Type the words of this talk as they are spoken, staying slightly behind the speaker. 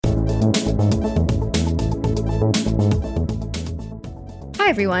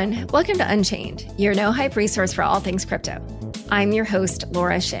everyone. Welcome to Unchained, your no-hype resource for all things crypto. I'm your host,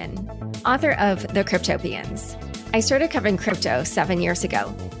 Laura Shin, author of The Cryptopians. I started covering crypto 7 years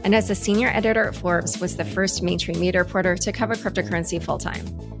ago, and as a senior editor at Forbes, was the first mainstream media reporter to cover cryptocurrency full-time.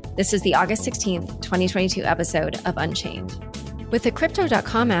 This is the August 16th, 2022 episode of Unchained. With the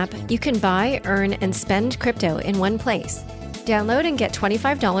Crypto.com app, you can buy, earn, and spend crypto in one place. Download and get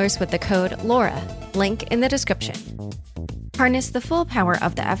 $25 with the code LAURA, link in the description. Harness the full power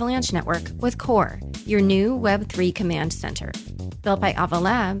of the Avalanche network with Core, your new Web3 command center. Built by Ava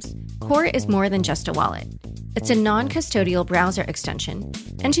Labs, Core is more than just a wallet. It's a non-custodial browser extension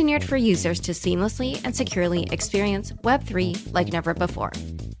engineered for users to seamlessly and securely experience Web3 like never before.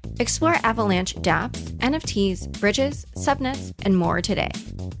 Explore Avalanche dApps, NFTs, bridges, subnets, and more today.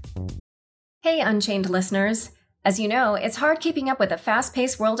 Hey, Unchained listeners. As you know, it's hard keeping up with the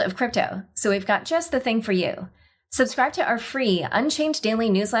fast-paced world of crypto, so we've got just the thing for you. Subscribe to our free Unchained daily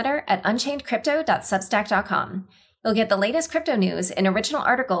newsletter at unchainedcrypto.substack.com. You'll get the latest crypto news and original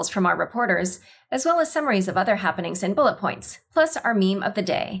articles from our reporters, as well as summaries of other happenings and bullet points, plus our meme of the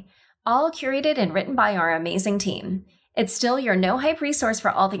day, all curated and written by our amazing team. It's still your no-hype resource for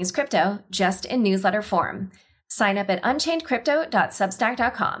all things crypto, just in newsletter form. Sign up at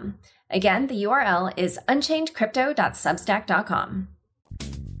unchainedcrypto.substack.com. Again, the URL is unchainedcrypto.substack.com.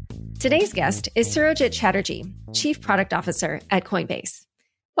 Today's guest is Surojit Chatterjee, Chief Product Officer at Coinbase.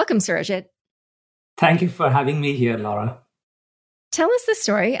 Welcome, Surojit. Thank you for having me here, Laura. Tell us the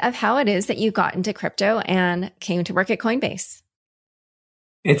story of how it is that you got into crypto and came to work at Coinbase.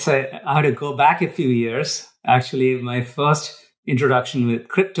 I had to go back a few years. Actually, my first introduction with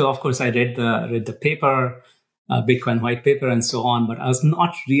crypto, of course, I read the paper, Bitcoin white paper and so on, but I was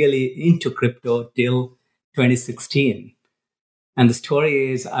not really into crypto till 2016. And the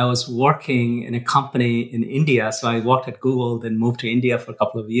story is I was working in a company in India. So I worked at Google, then moved to India for a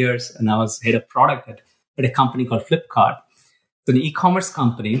couple of years. And I was head of product at a company called Flipkart. So the e-commerce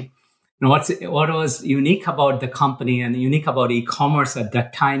company. And what was unique about the company and unique about e-commerce at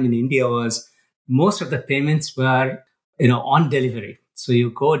that time in India was most of the payments were, on delivery. So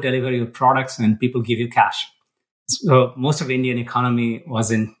you go deliver your products and people give you cash. So most of the Indian economy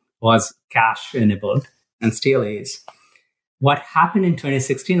was cash enabled and still is. What happened in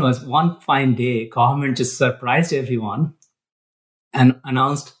 2016 was one fine day, government just surprised everyone and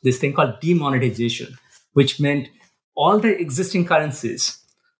announced this thing called demonetization, which meant all the existing currencies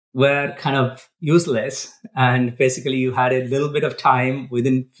were kind of useless. And basically you had a little bit of time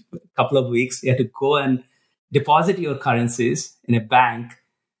within a couple of weeks. You had to go and deposit your currencies in a bank.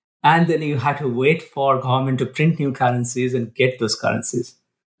 And then you had to wait for government to print new currencies and get those currencies.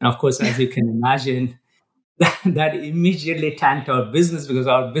 And of course, as you can imagine, that immediately tanked our business because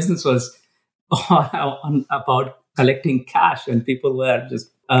our business was all about collecting cash and people were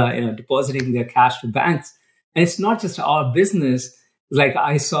just depositing their cash to banks. And it's not just our business. Like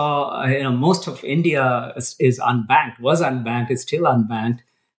I saw, most of India is unbanked, was unbanked, is still unbanked.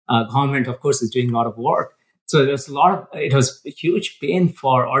 Government, of course, is doing a lot of work. So it was a huge pain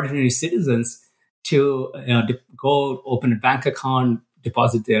for ordinary citizens to go open a bank account,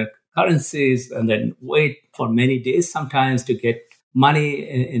 deposit their currencies, and then wait for many days sometimes to get money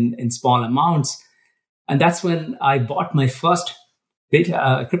in small amounts. And that's when I bought my first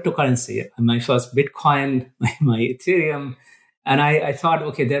cryptocurrency, my first Bitcoin, my Ethereum. And I thought,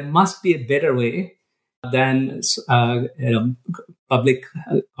 okay, there must be a better way than public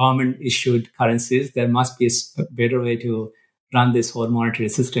government issued currencies. There must be a better way to run this whole monetary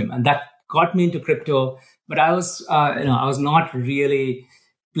system. And that got me into crypto. But I was not really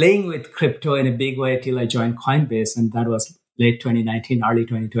playing with crypto in a big way till I joined Coinbase, and that was late 2019, early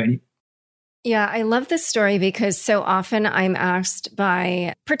 2020. Yeah, I love this story because so often I'm asked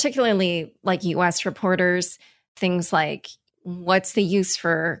by particularly like US reporters, things like, what's the use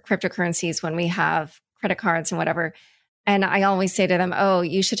for cryptocurrencies when we have credit cards and whatever? And I always say to them, oh,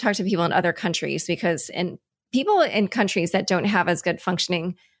 you should talk to people in other countries because people in countries that don't have as good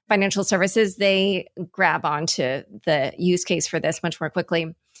functioning financial services, they grab onto the use case for this much more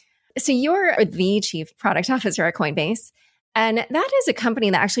quickly. So you're the Chief Product Officer at Coinbase, and that is a company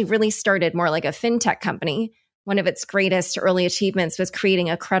that actually really started more like a fintech company. One of its greatest early achievements was creating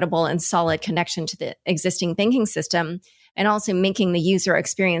a credible and solid connection to the existing banking system and also making the user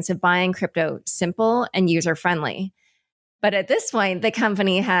experience of buying crypto simple and user-friendly. But at this point, the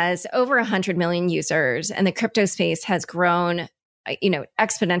company has over 100 million users, and the crypto space has grown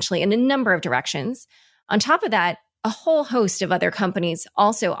exponentially in a number of directions. On top of that, a whole host of other companies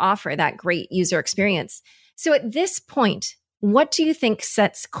also offer that great user experience. So at this point, what do you think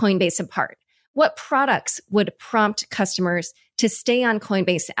sets Coinbase apart? What products would prompt customers to stay on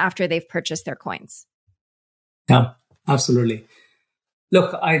Coinbase after they've purchased their coins? Yeah, absolutely.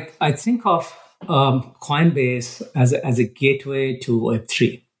 Look, I think of Coinbase as a gateway to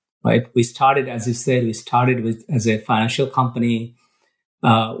Web3, right? We started, as you said, as a financial company.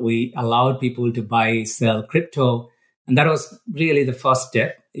 We allowed people to buy, sell crypto. And that was really the first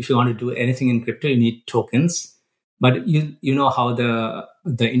step. If you want to do anything in crypto, you need tokens. But you know how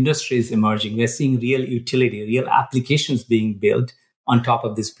the industry is emerging. We're seeing real utility, real applications being built on top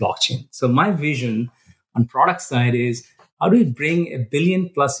of this blockchain. So my vision on product side is, how do we bring 1 billion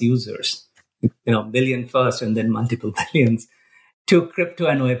plus users, billion first and then multiple billions, to crypto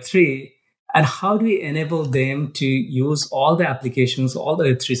and Web3? And how do we enable them to use all the applications, all the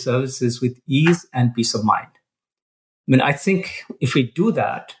Web3 services with ease and peace of mind? I think if we do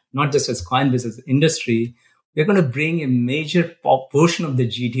that, not just as Coinbase, as an industry, we're going to bring a major portion of the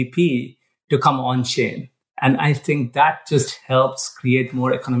GDP to come on chain. And I think that just helps create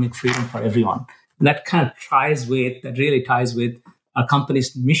more economic freedom for everyone. And that really ties with our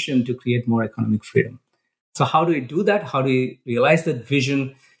company's mission to create more economic freedom. So how do we do that? How do we realize that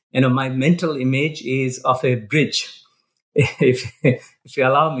vision? My mental image is of a bridge, if you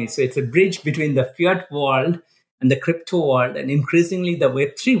allow me. So it's a bridge between the fiat world and the crypto world, and increasingly the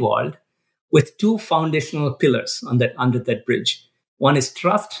Web3 world, with two foundational pillars under that bridge. One is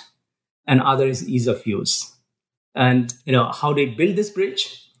trust, and other is ease of use. And how do we build this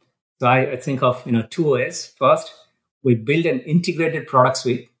bridge? So I think of two ways. First, we build an integrated product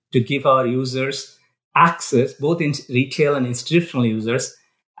suite to give our users access, both in retail and institutional users,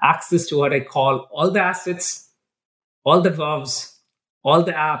 access to what I call all the assets, all the verbs, all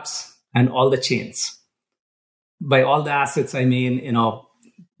the apps, and all the chains. By all the assets, I mean,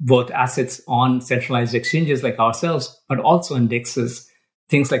 both assets on centralized exchanges like ourselves, but also indexes,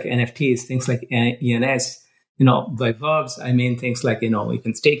 things like NFTs, things like ENS. By verbs, I mean things like, you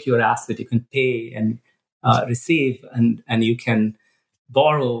can stake your asset, you can pay and receive, and you can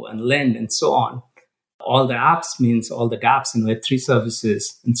borrow and lend and so on. All the apps means all the dApps and Web3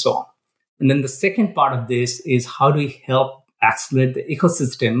 services and so on. And then the second part of this is, how do we help accelerate the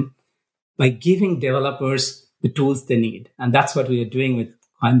ecosystem by giving developers the tools they need? And that's what we are doing with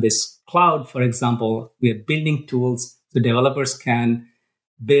Coinbase Cloud, for example. We are building tools so developers can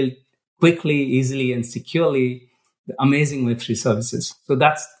build quickly, easily, and securely the amazing Web3 services. So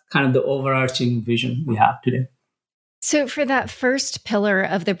that's kind of the overarching vision we have today. So for that first pillar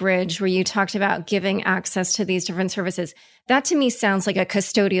of the bridge where you talked about giving access to these different services, that to me sounds like a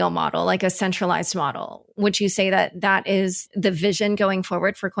custodial model, like a centralized model. Would you say that is the vision going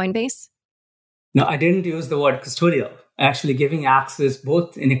forward for Coinbase? No, I didn't use the word custodial. Actually giving access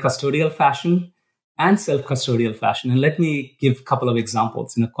both in a custodial fashion and self-custodial fashion. And let me give a couple of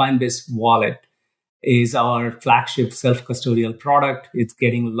examples. Coinbase Wallet is our flagship self-custodial product. It's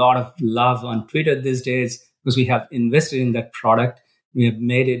getting a lot of love on Twitter these days because we have invested in that product. We have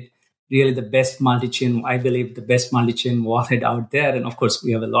made it really the best multi-chain, I believe, the best multi-chain wallet out there. And of course,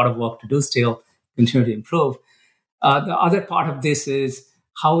 we have a lot of work to do still, continue to improve. The other part of this is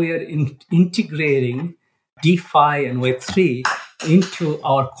how we are integrating DeFi and Web3 into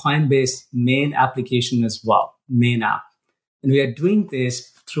our Coinbase main application as well, main app. And we are doing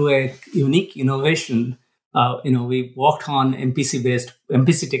this through a unique innovation. We worked on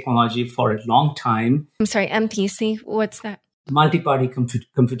MPC technology for a long time. I'm sorry, MPC, what's that? Multi-party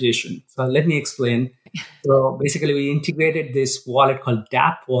computation. So let me explain. So basically, we integrated this wallet called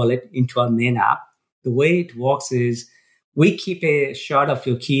dApp wallet into our main app. The way it works is, we keep a shard of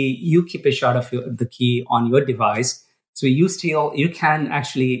your key, you keep a shard of the key on your device. So you can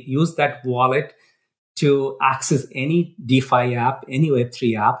actually use that wallet to access any DeFi app, any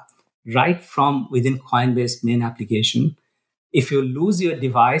Web3 app, right from within Coinbase main application. If you lose your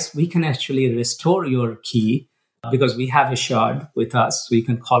device, we can actually restore your key because we have a shard with us. So you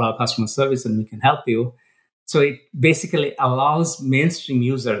can call our customer service and we can help you. So it basically allows mainstream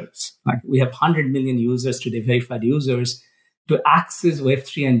users, like we have 100 million users today, verified users, to access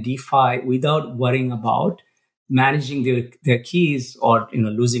Web3 and DeFi without worrying about managing their keys or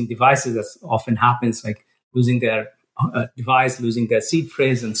losing devices, as often happens, like losing their device, losing their seed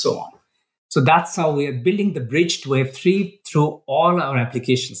phrase, and so on. So that's how we are building the bridge to Web3 through all our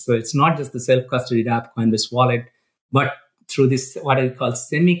applications. So it's not just the self-custodied app, Coinbase Wallet, but through this, what I call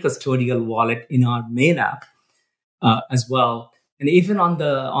semi-custodial wallet in our main app as well. And even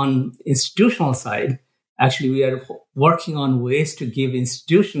on institutional side, actually, we are working on ways to give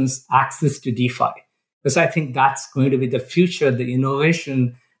institutions access to DeFi. Because I think that's going to be the future, the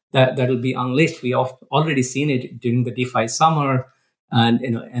innovation that will be unleashed. We have already seen it during the DeFi summer and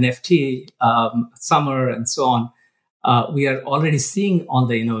NFT summer and so on. we are already seeing all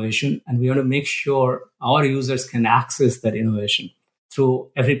the innovation, and we want to make sure our users can access that innovation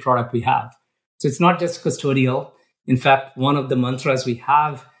through every product we have. So it's not just custodial. In fact, one of the mantras we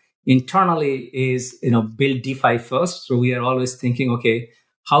have internally is, build DeFi first. So we are always thinking, okay,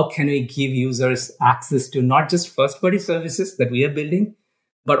 how can we give users access to not just first-party services that we are building,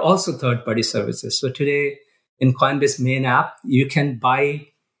 but also third-party services? So today in Coinbase main app, you can buy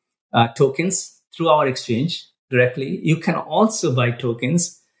tokens through our exchange directly. You can also buy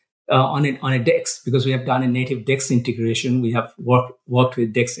tokens on a DEX, because we have done a native DEX integration. We have worked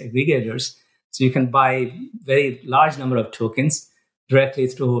with DEX aggregators. So you can buy very large number of tokens directly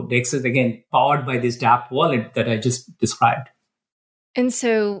through DEXs, again, powered by this dApp wallet that I just described. And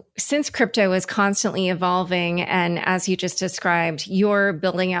so since crypto is constantly evolving, and as you just described, you're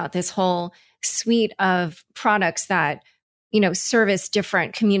building out this whole suite of products that, service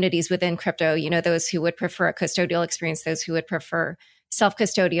different communities within crypto, those who would prefer a custodial experience, those who would prefer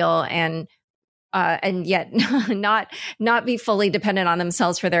self-custodial, and yet not be fully dependent on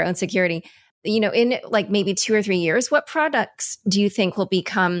themselves for their own security. In like maybe 2 or 3 years, what products do you think will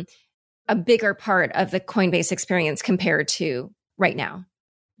become a bigger part of the Coinbase experience compared to right now?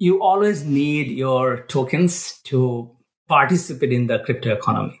 You always need your tokens to participate in the crypto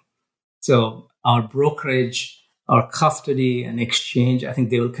economy. So our brokerage, our custody and exchange, I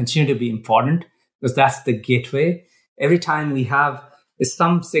think they will continue to be important, because that's the gateway. Every time we have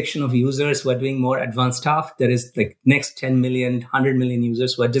some section of users who are doing more advanced stuff, there is like next 10 million, 100 million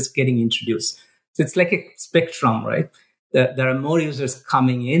users who are just getting introduced. So it's like a spectrum, right? There are more users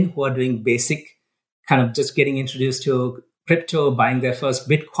coming in who are doing basic, kind of just getting introduced to crypto, buying their first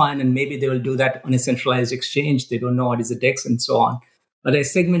Bitcoin, and maybe they will do that on a centralized exchange. They don't know what is a DEX and so on. But a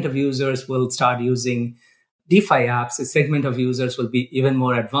segment of users will start using DeFi apps. A segment of users will be even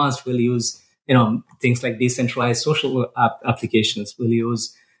more advanced, will use things like decentralized social applications, will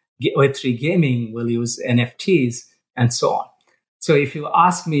use Web3 gaming, will use NFTs, and so on. So if you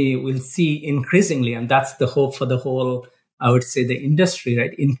ask me, we'll see increasingly, and that's the hope for the whole, I would say, the industry,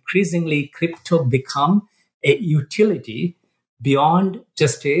 right? Increasingly, crypto become a utility beyond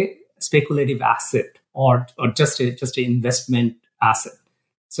just a speculative asset or just an investment asset.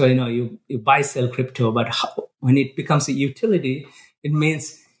 So, you buy, sell crypto, but when it becomes a utility, it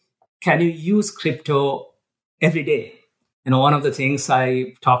means, can you use crypto every day? One of the things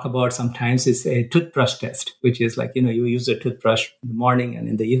I talk about sometimes is a toothbrush test, which is like, you use a toothbrush in the morning and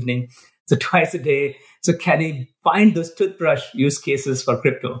in the evening. So twice a day. So can you find those toothbrush use cases for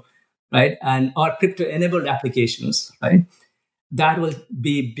crypto, right? Or crypto enabled applications, right? That will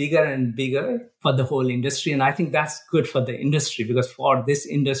be bigger and bigger for the whole industry. And I think that's good for the industry, because for this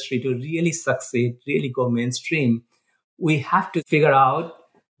industry to really succeed, really go mainstream, we have to figure out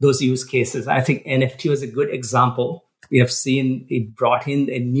those use cases. I think NFT was a good example. We have seen it brought in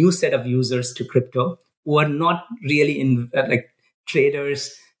a new set of users to crypto who are not really like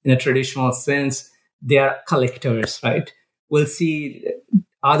traders in a traditional sense. They are collectors, right? We'll see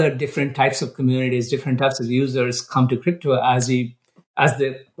other different types of communities, different types of users come to crypto as the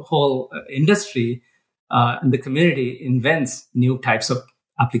whole industry and the community invents new types of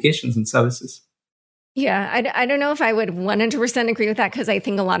applications and services. Yeah, I don't know if I would 100% agree with that, because I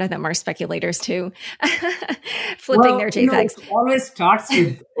think a lot of them are speculators too, flipping their JPEGs. It always starts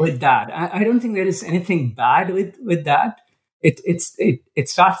with that. I don't think there is anything bad with that. It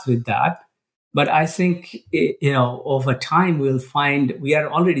starts with that. But I think, over time, we'll find we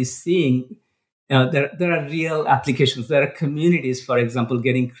are already seeing there are real applications. There are communities, for example,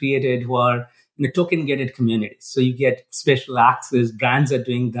 getting created who are token-gated communities. So you get special access. Brands are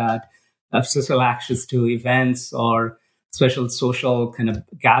doing that. Have special access to events or special social kind of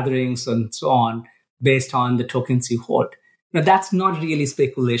gatherings and so on based on the tokens you hold. Now, that's not really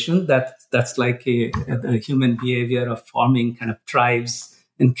speculation. That's like a human behavior of forming kind of tribes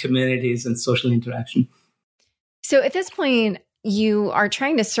and communities and social interaction. So at this point, you are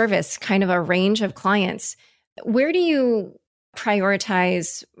trying to service kind of a range of clients. Where do you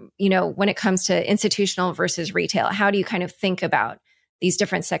prioritize, when it comes to institutional versus retail? How do you kind of think about these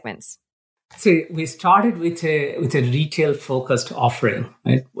different segments? So we started with a retail focused offering,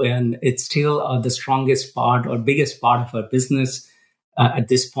 right? And it's still the strongest part or biggest part of our business at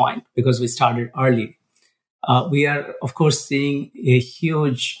this point, because we started early. We are, of course, seeing a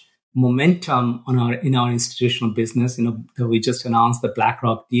huge momentum in our institutional business. We just announced the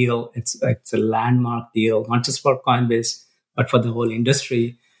BlackRock deal. It's a landmark deal, not just for Coinbase, but for the whole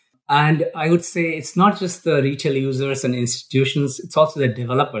industry. And I would say it's not just the retail users and institutions, it's also the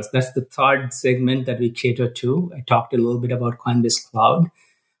developers. That's the third segment that we cater to. I talked a little bit about Coinbase Cloud.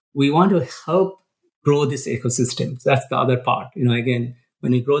 We want to help grow this ecosystem. So that's the other part. Again,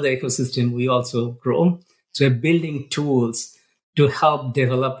 when we grow the ecosystem, we also grow. So we're building tools to help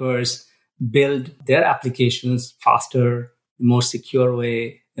developers build their applications faster, more secure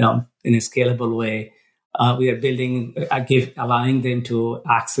way, in a scalable way. We are building, allowing them to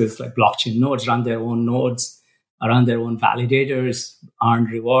access like blockchain nodes, run their own nodes, run their own validators, earn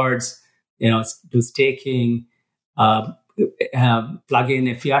rewards, do staking, plug in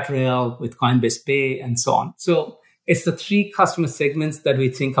a fiat rail with Coinbase Pay, and so on. So it's the three customer segments that we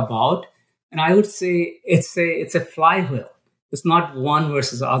think about, and I would say it's a flywheel. It's not one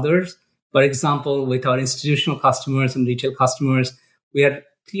versus others. For example, with our institutional customers and retail customers, we are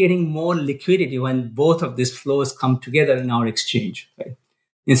creating more liquidity when both of these flows come together in our exchange. Right?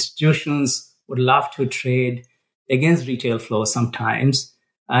 Institutions would love to trade against retail flows sometimes,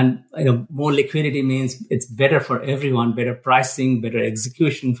 and more liquidity means it's better for everyone, better pricing, better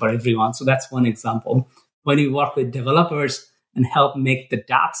execution for everyone. So that's one example. When we work with developers and help make the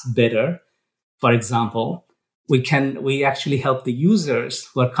dApps better, for example, we actually help the users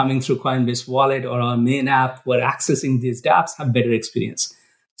who are coming through Coinbase Wallet or our main app who are accessing these dApps have better experience.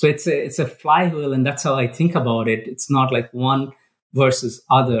 So it's a flywheel, and that's how I think about it. It's not like one versus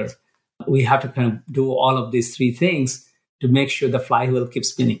other. We have to kind of do all of these three things to make sure the flywheel keeps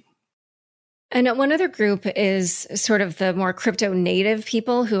spinning. And one other group is sort of the more crypto native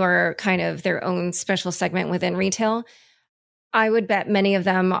people who are kind of their own special segment within retail. I would bet many of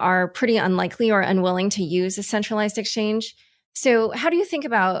them are pretty unlikely or unwilling to use a centralized exchange. So how do you think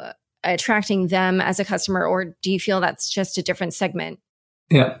about attracting them as a customer, or do you feel that's just a different segment?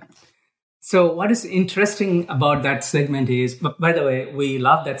 Yeah. So what is interesting about that segment is, by the way, we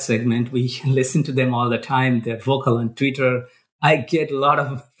love that segment. We listen to them all the time. They're vocal on Twitter. I get a lot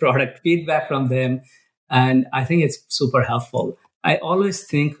of product feedback from them, and I think it's super helpful. I always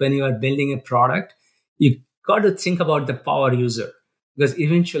think when you are building a product, you got to think about the power user, because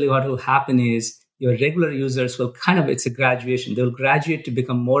eventually what will happen is your regular users will it's a graduation. They'll graduate to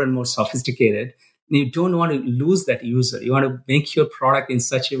become more and more sophisticated. And you don't want to lose that user. You want to make your product in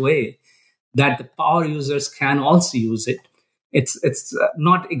such a way that the power users can also use it. It's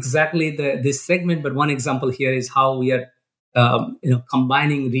not exactly this segment, but one example here is how we are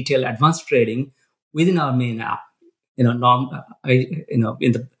combining retail advanced trading within our main app.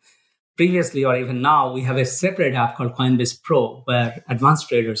 Previously or even now, we have a separate app called Coinbase Pro where advanced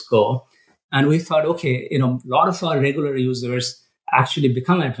traders go. And we thought, okay, a lot of our regular users actually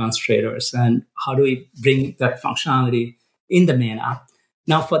become advanced traders. And how do we bring that functionality in the main app?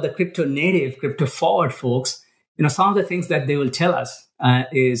 Now, for the crypto native, crypto forward folks, some of the things that they will tell us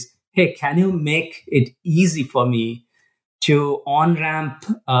is, hey, can you make it easy for me to on-ramp,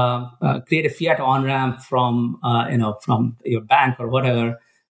 create a fiat on-ramp from your bank or whatever,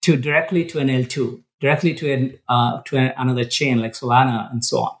 to directly to an L2, directly to another chain like Solana and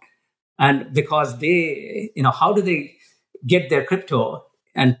so on. And because they, how do they get their crypto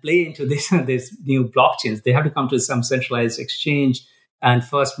and play into this new blockchains? They have to come to some centralized exchange and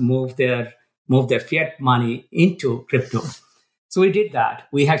first move their fiat money into crypto. So we did that.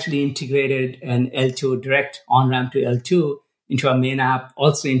 We actually integrated an L2 direct on-ramp to L2 into our main app,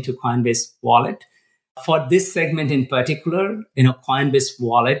 also into Coinbase Wallet. For this segment in particular, Coinbase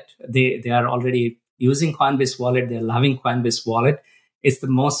Wallet, they are already using Coinbase Wallet. They're loving Coinbase Wallet. It's the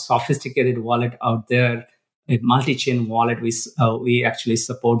most sophisticated wallet out there, a multi-chain wallet. We actually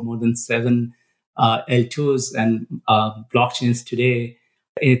support more than 7 L2s and blockchains today.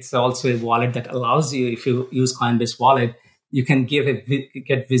 It's also a wallet that allows you, if you use Coinbase Wallet, you can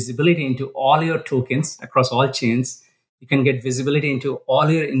get visibility into all your tokens across all chains. You can get visibility into all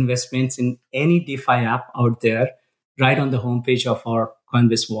your investments in any DeFi app out there, right on the homepage of our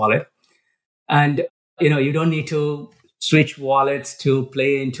Coinbase Wallet. And you don't need to switch wallets to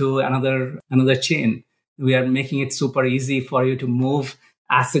play into another chain. We are making it super easy for you to move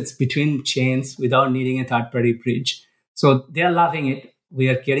assets between chains without needing a third-party bridge. So they're loving it. We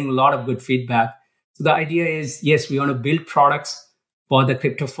are getting a lot of good feedback. So the idea is, yes, we want to build products for the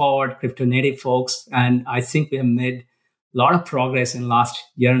crypto forward, crypto native folks. And I think we have made a lot of progress in the last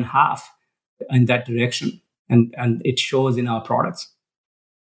year and a half in that direction. And it shows in our products.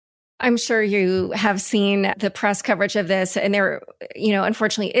 I'm sure you have seen the press coverage of this. And there,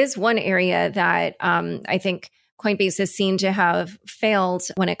 unfortunately is one area that I think Coinbase is seen to have failed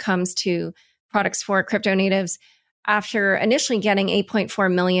when it comes to products for crypto natives. After initially getting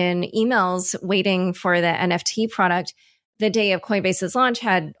 8.4 million emails waiting for the NFT product, the day of Coinbase's launch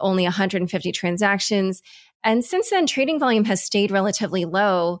had only 150 transactions. And since then, trading volume has stayed relatively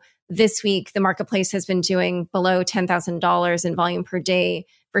low. This week, the marketplace has been doing below $10,000 in volume per day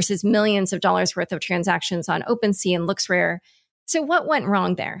versus millions of dollars worth of transactions on OpenSea and LooksRare. So what went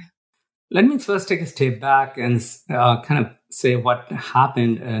wrong there? Let me first take a step back and kind of say what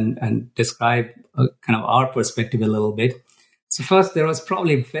happened and describe kind of our perspective a little bit. So first, there was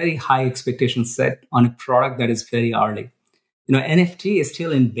probably very high expectations set on a product that is very early. NFT is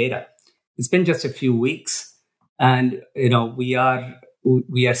still in beta. It's been just a few weeks, and we are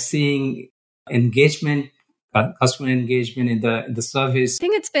seeing engagement, customer engagement in the service. I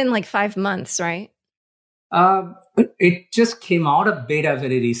think it's been like 5 months, right? It just came out of beta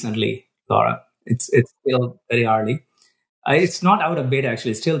very recently, Laura. It's still very early. It's not out of beta,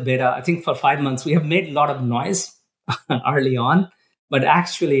 actually. It's still beta. I think for 5 months, we have made a lot of noise early on, but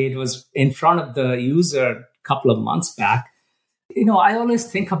actually it was in front of the user a couple of months back. I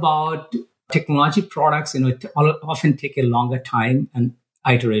always think about technology products, it often take a longer time and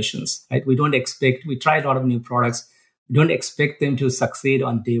iterations, right? We try a lot of new products. We don't expect them to succeed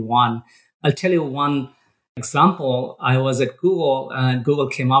on day one. I'll tell you one example. I was at Google, and Google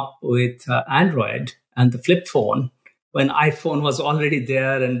came up with Android and the flip phone when iPhone was already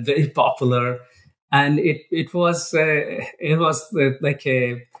there and very popular. And it was like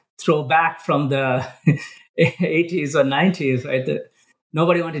a throwback from the 80s or 90s, right?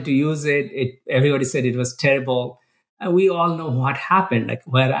 Nobody wanted to use it. Everybody said it was terrible. And we all know what happened, like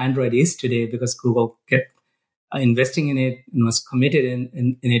where Android is today, because Google kept investing in it and was committed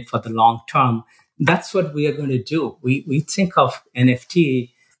in it for the long term. That's what we are going to do. We think of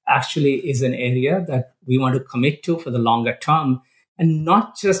NFT actually is an area that we want to commit to for the longer term, and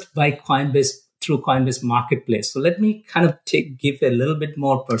not just by Coinbase through Coinbase Marketplace. So let me kind of give a little bit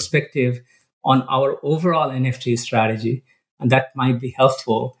more perspective on our overall NFT strategy, and that might be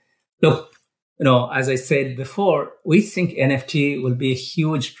helpful. Look, as I said before, we think NFT will be a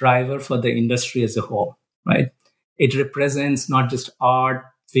huge driver for the industry as a whole, right? It represents not just art,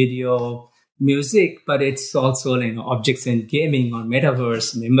 video, music, but it's also objects in gaming or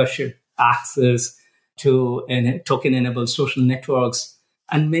metaverse, membership, access to token-enabled social networks,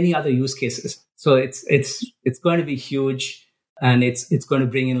 and many other use cases. So it's going to be huge, and it's going to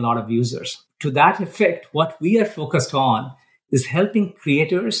bring in a lot of users. To that effect, what we are focused on is helping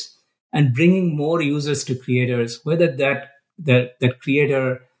creators and bringing more users to creators, whether that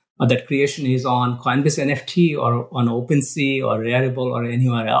creator or that creation is on Coinbase NFT or on OpenSea or Rarible or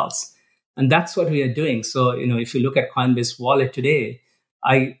anywhere else. And that's what we are doing. So, if you look at Coinbase Wallet today,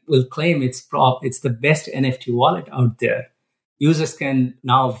 I will claim it's the best NFT wallet out there. Users can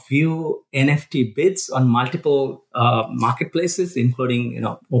now view NFT bids on multiple marketplaces, including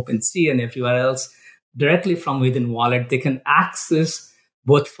OpenSea and everywhere else, directly from within Wallet. They can access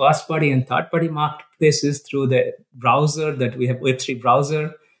both first-party and third-party marketplaces through the browser that we have, Web3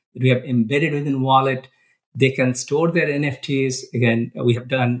 browser that we have embedded within Wallet. They can store their NFTs. Again, we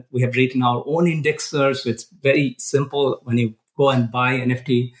have written our own indexer, so it's very simple. When you go and buy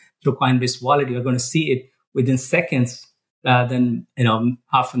NFT through Coinbase Wallet, you're going to see it within seconds rather than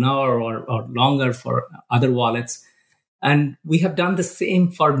half an hour or longer for other wallets. And we have done the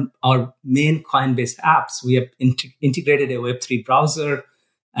same for our main Coinbase apps. We have integrated a Web3 browser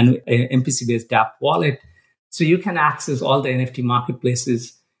and an MPC-based dApp wallet. So you can access all the NFT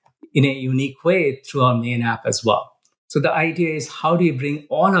marketplaces in a unique way through our main app as well. So the idea is, how do you bring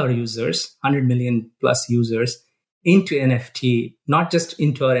all our users, 100 million plus users, into NFT, not just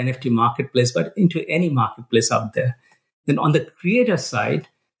into our NFT marketplace, but into any marketplace out there. Then on the creator side,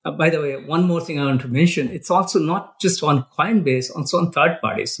 by the way, one more thing I want to mention, it's also not just on Coinbase, also on third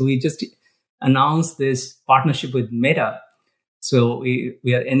parties. So we just announced this partnership with Meta. So we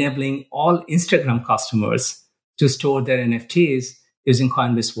are enabling all Instagram customers to store their NFTs using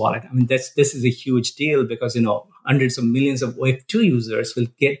Coinbase Wallet. I mean, this is a huge deal because, hundreds of millions of Web2 users will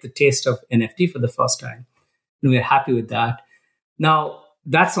get the taste of NFT for the first time. And we're happy with that. Now,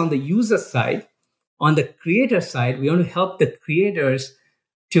 that's on the user side. On the creator side, we want to help the creators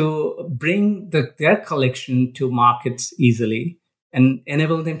to bring their collection to markets easily and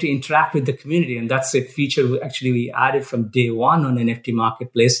enable them to interact with the community. And that's a feature we added from day one on NFT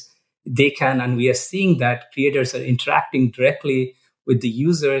Marketplace. They can, and we are seeing that creators are interacting directly with the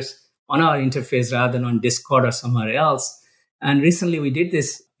users on our interface rather than on Discord or somewhere else. And recently we did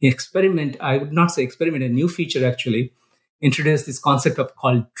this experiment. I would not say experiment, a new feature actually, introduced this concept of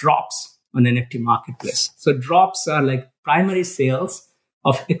called drops on NFT Marketplace. So drops are like primary sales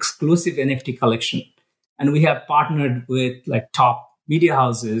of exclusive NFT collection. And we have partnered with like top media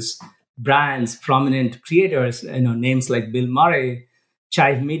houses, brands, prominent creators, names like Bill Murray,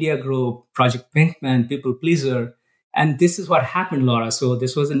 Chive Media Group, Project Pinkman, People Pleaser. And this is what happened, Laura. So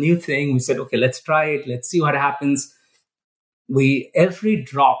this was a new thing. We said, okay, let's try it. Let's see what happens. every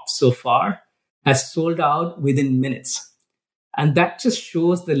drop so far has sold out within minutes. And that just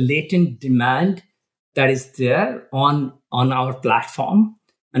shows the latent demand that is there on our platform.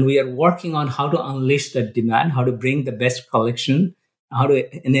 And we are working on how to unleash that demand, how to bring the best collection, how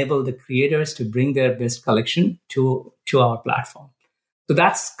to enable the creators to bring their best collection to our platform. So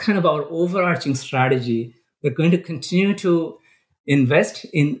that's kind of our overarching strategy. We're going to continue to invest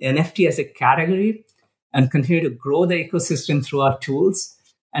in NFT as a category and continue to grow the ecosystem through our tools.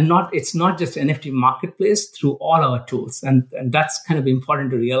 And it's not just NFT marketplace, through all our tools. And that's kind of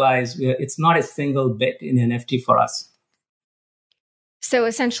important to realize. It's not a single bit in NFT for us. So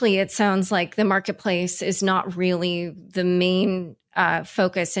essentially, it sounds like the marketplace is not really the main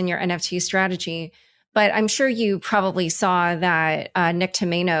focus in your NFT strategy. But I'm sure you probably saw that Nick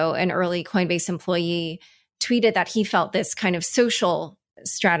Tomeno, an early Coinbase employee, tweeted that he felt this kind of social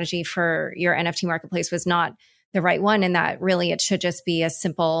strategy for your NFT marketplace was not the right one, and that really it should just be a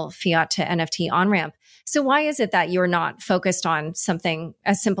simple fiat to NFT on-ramp. So why is it that you're not focused on something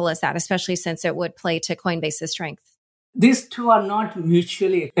as simple as that, especially since it would play to Coinbase's strength? These two are not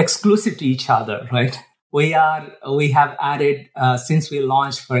mutually exclusive to each other, right? We have added, since we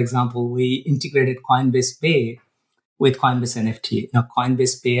launched, for example, we integrated Coinbase Pay with Coinbase NFT. Now,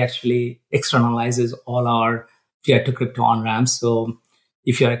 Coinbase Pay actually externalizes all our fiat to crypto on-ramps. So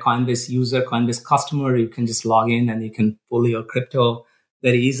if you're a Coinbase user, Coinbase customer, you can just log in and you can pull your crypto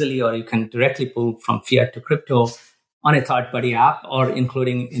very easily, or you can directly pull from fiat to crypto on a third-party app or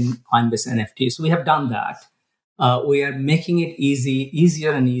including in Coinbase NFT. So we have done that. We are making it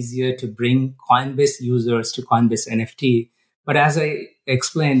easier and easier to bring Coinbase users to Coinbase NFT. But as I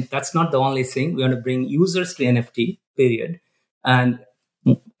explained, that's not the only thing. We want to bring users to NFT, period. And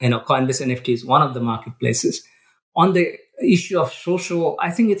Coinbase NFT is one of the marketplaces. On the issue of social,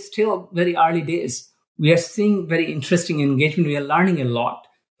 I think it's still very early days. We are seeing very interesting engagement. We are learning a lot.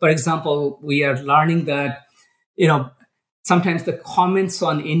 For example, we are learning that, sometimes the comments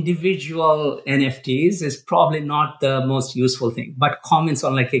on individual NFTs is probably not the most useful thing, but comments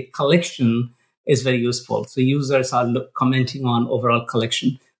on like a collection is very useful. So users are commenting on overall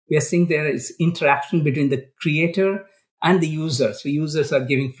collection. We are seeing there is interaction between the creator and the user. So users are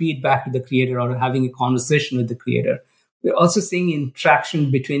giving feedback to the creator or having a conversation with the creator. We're also seeing interaction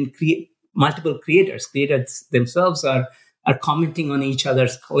between multiple creators. Creators themselves are commenting on each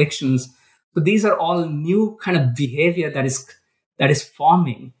other's collections. So these are all new kind of behavior that is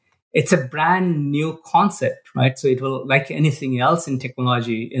forming. It's a brand new concept, right? So it will, like anything else in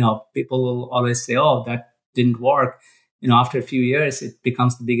technology, people will always say, "Oh, that didn't work." After a few years, it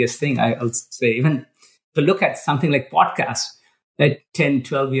becomes the biggest thing. I'll say, even if you look at something like podcasts, like 10,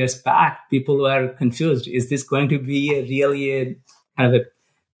 12 years back, people were confused. Is this going to be really a kind of a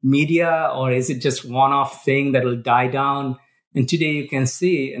media, or is it just one-off thing that will die down? And today you can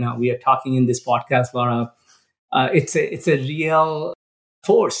see, we are talking in this podcast, Laura, it's a real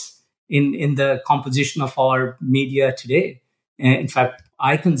force in the composition of our media today. And in fact,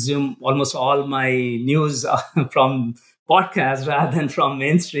 I consume almost all my news from podcasts rather than from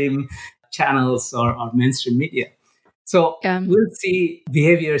mainstream channels or mainstream media. So we'll see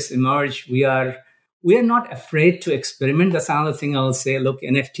behaviors emerge. We are not afraid to experiment. That's another thing I will say. Look,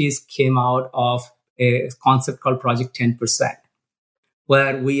 NFTs came out of a concept called Project 10%,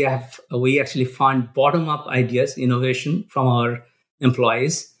 where we actually fund bottom-up ideas, innovation from our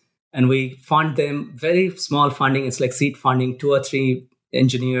employees, and we fund them very small funding. It's like seed funding, 2 or 3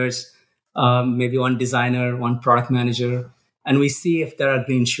 engineers, maybe 1 designer, 1 product manager, and we see if there are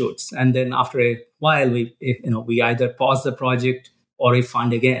green shoots. And then after a while, we either pause the project or we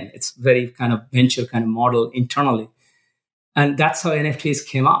fund again. It's very kind of venture kind of model internally, and that's how NFTs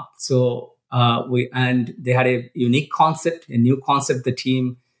came up. So. They had a unique concept, a new concept, the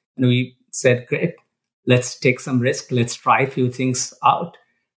team, and we said, great, let's take some risk. Let's try a few things out.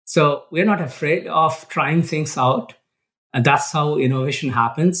 So we're not afraid of trying things out. And that's how innovation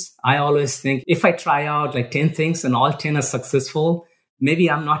happens. I always think if I try out like 10 things and all 10 are successful,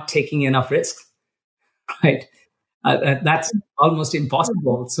 maybe I'm not taking enough risk, right? That's almost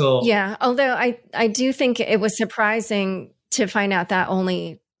impossible. So yeah, although I do think it was surprising to find out that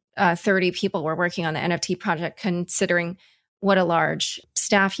only 30 people were working on the NFT project, considering what a large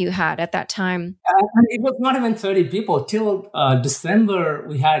staff you had at that time. And it was not even 30 people. Till December,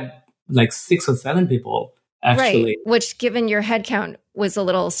 we had like 6 or 7 people, actually. Right, which given your headcount was a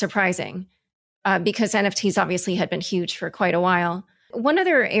little surprising because NFTs obviously had been huge for quite a while. One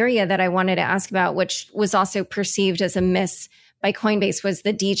other area that I wanted to ask about, which was also perceived as a miss by Coinbase, was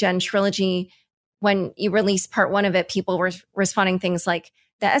the DGen trilogy. When you released part 1 of it, people were responding things like,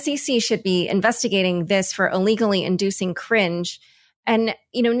 the SEC should be investigating this for illegally inducing cringe. And,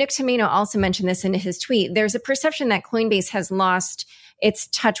 Nick Tomeno also mentioned this in his tweet. There's a perception that Coinbase has lost its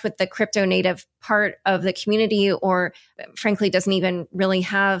touch with the crypto native part of the community, or frankly, doesn't even really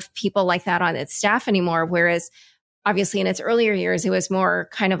have people like that on its staff anymore. Whereas obviously in its earlier years, it was more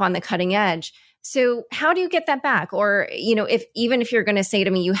kind of on the cutting edge. So how do you get that back? Or, if you're going to say to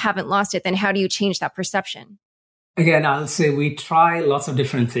me, you haven't lost it, then how do you change that perception? Again, I'll say we try lots of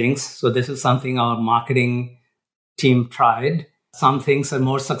different things. So this is something our marketing team tried. Some things are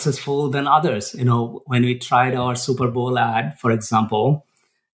more successful than others. When we tried our Super Bowl ad, for example,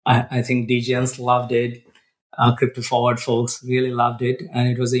 I think DJs loved it. Crypto Forward folks really loved it. And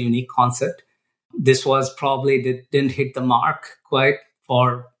it was a unique concept. This was probably that didn't hit the mark quite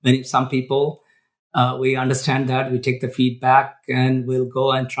for some people. We understand that. We take the feedback and we'll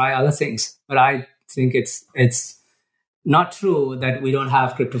go and try other things. But I think it's not true that we don't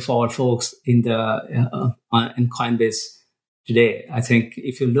have Crypto Forward folks in Coinbase today. I think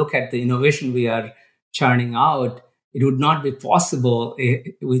if you look at the innovation we are churning out, it would not be possible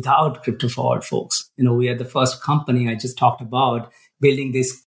without Crypto Forward folks. We are the first company I just talked about building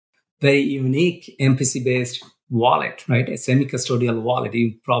this very unique MPC-based wallet, right? A semi-custodial wallet.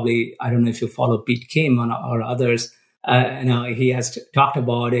 You probably, I don't know if you follow Pete Kim or others. He has talked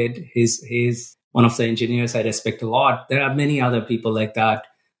about it. He's one of the engineers I respect a lot. There are many other people like that.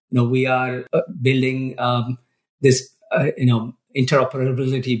 We are building this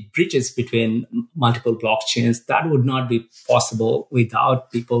interoperability bridges between multiple blockchains. That would not be possible without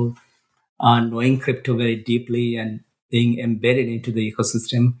people knowing crypto very deeply and being embedded into the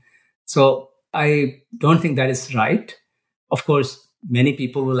ecosystem. So I don't think that is right. Of course, many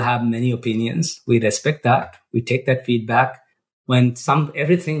people will have many opinions. We respect that. We take that feedback. When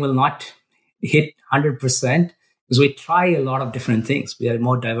everything will not hit 100%, because we try a lot of different things. We are a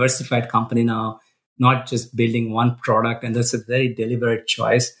more diversified company now, not just building one product. And that's a very deliberate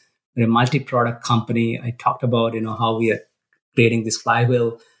choice. We're a multi-product company. I talked about, how we are creating this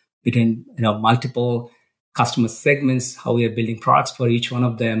flywheel between, multiple customer segments, how we are building products for each one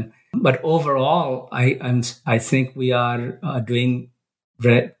of them. But overall, I think we are doing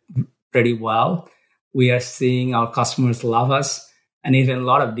pretty well. We are seeing our customers love us, and even a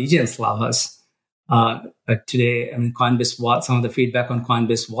lot of DJs love us. Today, Coinbase Wallet, some of the feedback on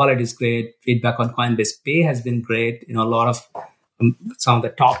Coinbase Wallet is great. Feedback on Coinbase Pay has been great. A lot of some of the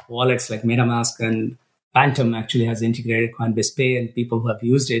top wallets like MetaMask and Phantom actually has integrated Coinbase Pay, and people who have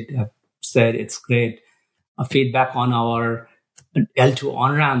used it have said it's great. Feedback on our L2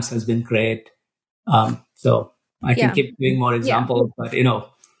 on-ramps has been great. So I can keep doing more examples, but it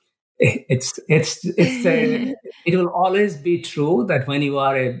will always be true that when you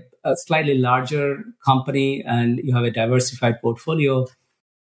are a slightly larger company and you have a diversified portfolio,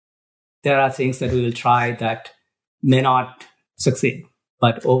 there are things that we will try that may not succeed.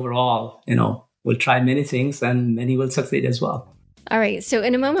 But overall, we'll try many things and many will succeed as well. All right. So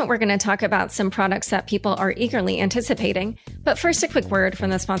in a moment, we're going to talk about some products that people are eagerly anticipating. But first, a quick word from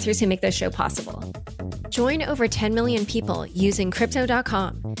the sponsors who make this show possible. Join over 10 million people using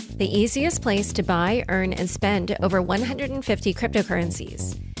Crypto.com, the easiest place to buy, earn, and spend over 150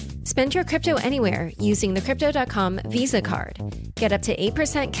 cryptocurrencies. Spend your crypto anywhere using the Crypto.com Visa card. Get up to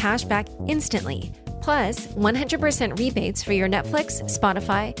 8% cash back instantly, plus 100% rebates for your Netflix,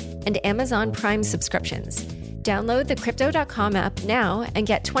 Spotify, and Amazon Prime subscriptions. Download the Crypto.com app now and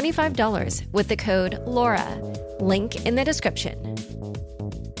get $25 with the code LAURA. Link in the description.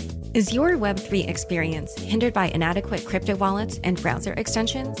 Is your Web3 experience hindered by inadequate crypto wallets and browser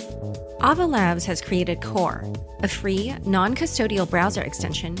extensions? Ava Labs has created Core, a free, non-custodial browser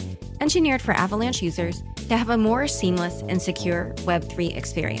extension engineered for Avalanche users to have a more seamless and secure Web3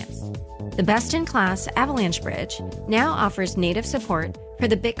 experience. The best-in-class Avalanche Bridge now offers native support for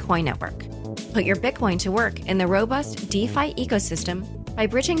the Bitcoin network. Put your Bitcoin to work in the robust DeFi ecosystem by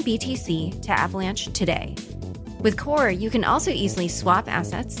bridging BTC to Avalanche today. With Core, you can also easily swap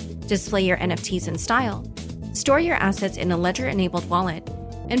assets, display your NFTs in style, store your assets in a Ledger-enabled wallet,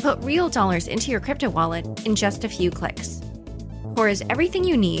 and put real dollars into your crypto wallet in just a few clicks. Core is everything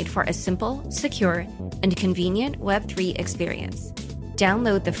you need for a simple, secure, and convenient Web3 experience.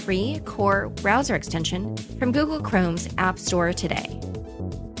 Download the free Core browser extension from Google Chrome's App Store today.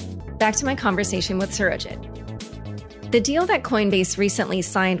 Back to my conversation with Surojit. The deal that Coinbase recently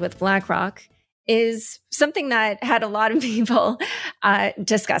signed with BlackRock is something that had a lot of people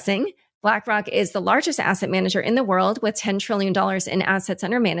discussing. BlackRock is the largest asset manager in the world with $10 trillion in assets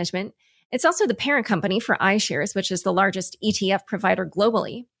under management. It's also the parent company for iShares, which is the largest ETF provider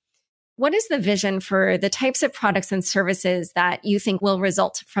globally. what is the vision for the types of products and services that you think will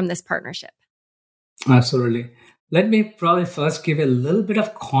result from this partnership? Absolutely. Let me probably first give a little bit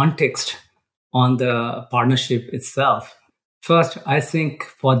of context on the partnership itself. First, I think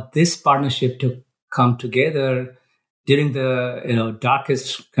for this partnership to come together during the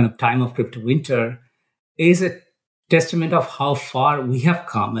darkest kind of time of crypto winter is a testament of how far we have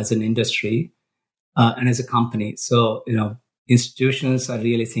come as an industry and as a company. So, institutions are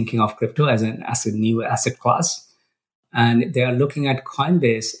really thinking of crypto as a new asset class, and they are looking at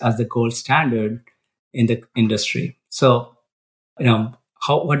Coinbase as the gold standard in the industry. So,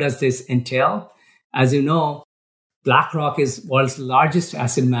 what does this entail? As you know, BlackRock is world's largest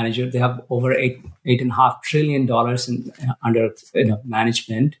asset manager. They have over $8.5 trillion under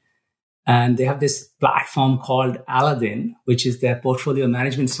management. And they have this platform called Aladdin, which is their portfolio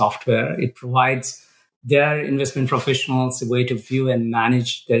management software. It provides their investment professionals a way to view and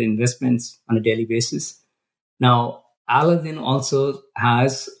manage their investments on a daily basis. Now, Aladdin also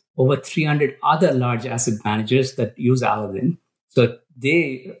has over 300 other large asset managers that use Aladdin. So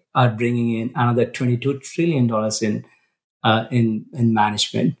they are bringing in another $22 trillion in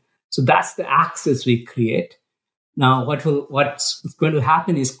management. So that's the access we create. Now, what's going to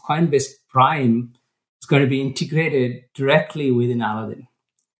happen is Coinbase Prime is going to be integrated directly within Aladdin.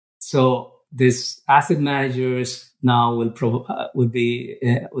 So these asset managers now will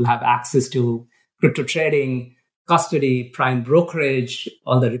have access to crypto trading, custody, Prime brokerage,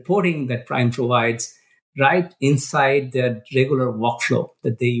 all the reporting that Prime provides right inside their regular workflow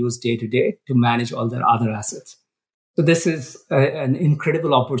that they use day to day to manage all their other assets. So this is an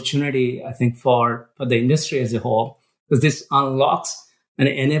incredible opportunity, I think, for the industry as a whole, because this unlocks and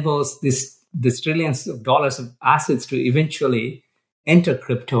enables this trillions of dollars of assets to eventually enter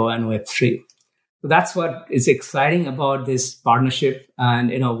crypto and Web3. So that's what is exciting about this partnership.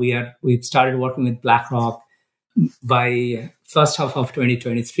 And we've started working with BlackRock. By first half of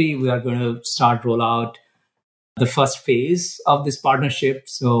 2023, we are going to start roll out the first phase of this partnership.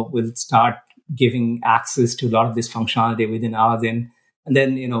 So we'll start giving access to a lot of this functionality within Aladdin. And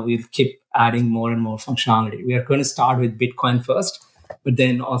then, we'll keep adding more and more functionality. We are going to start with Bitcoin first, but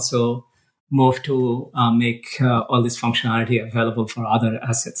then also move to make all this functionality available for other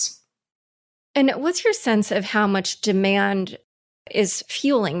assets. And what's your sense of how much demand is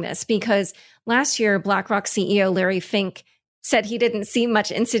fueling this? Because last year, BlackRock CEO Larry Fink said he didn't see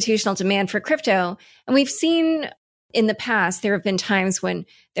much institutional demand for crypto. And we've seen in the past, there have been times when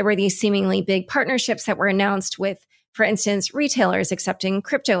there were these seemingly big partnerships that were announced with, for instance, retailers accepting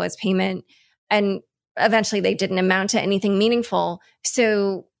crypto as payment. And eventually they didn't amount to anything meaningful.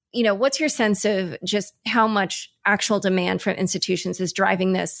 So, what's your sense of just how much actual demand from institutions is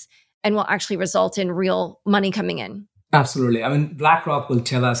driving this and will actually result in real money coming in? Absolutely. I mean, BlackRock will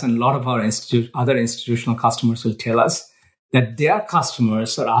tell us, and a lot of our other institutional customers will tell us that their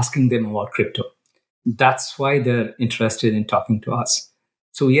customers are asking them about crypto. That's why they're interested in talking to us.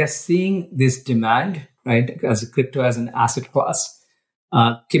 So we are seeing this demand, right, as a crypto as an asset class,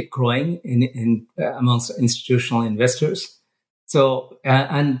 keep growing in amongst institutional investors. So,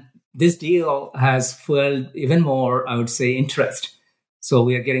 and this deal has fueled even more, I would say, interest. So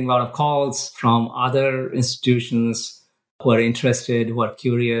we are getting a lot of calls from other institutions who are interested, who are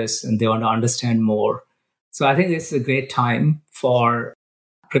curious, and they want to understand more. So I think this is a great time for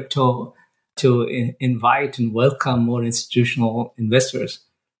crypto to invite and welcome more institutional investors.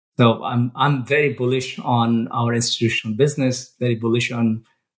 So I'm very bullish on our institutional business, very bullish on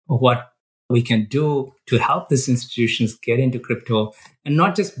what we can do to help these institutions get into crypto and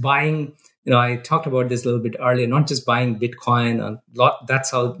not just buying. I talked about this a little bit earlier, not just buying Bitcoin.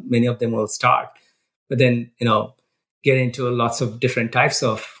 That's how many of them will start. But then, get into lots of different types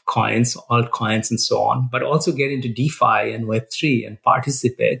of coins, altcoins and so on, but also get into DeFi and Web3 and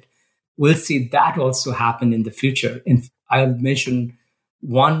participate. We'll see that also happen in the future. And I'll mention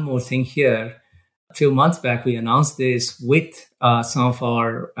one more thing here. A few months back, we announced this with some of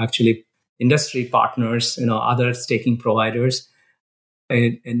our actually industry partners, other staking providers,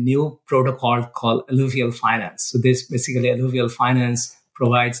 a new protocol called Alluvial Finance. So this basically Alluvial Finance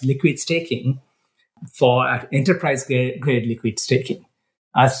provides liquid staking for enterprise grade liquid staking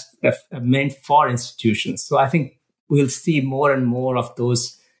as meant for institutions. So I think we'll see more and more of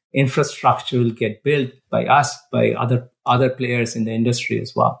those infrastructure will get built by us, by other players in the industry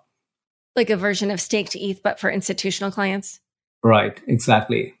as well. Like a version of staked ETH, but for institutional clients? Right,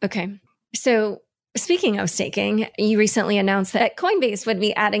 exactly. Okay. So speaking of staking, you recently announced that Coinbase would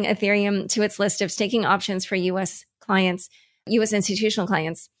be adding Ethereum to its list of staking options for U.S. clients, U.S. institutional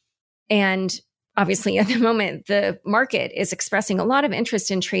clients. And Obviously, at the moment, the market is expressing a lot of interest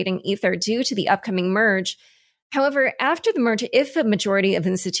in trading Ether due to the upcoming merge. However, after the merge, if the majority of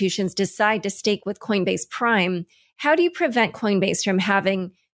institutions decide to stake with Coinbase Prime, how do you prevent Coinbase from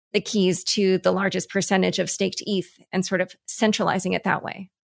having the keys to the largest percentage of staked ETH and sort of centralizing it that way?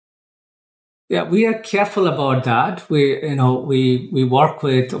 Yeah, we are careful about that. We work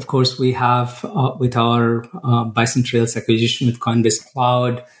with, of course, we have with our Bison Trails acquisition with Coinbase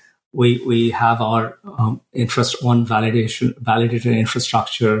Cloud, we have our own validator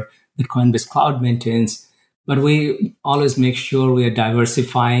infrastructure that Coinbase Cloud maintains. But we always make sure we are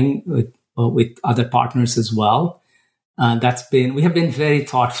diversifying with other partners as well. We have been very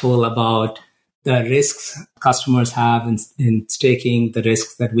thoughtful about the risks customers have in staking, the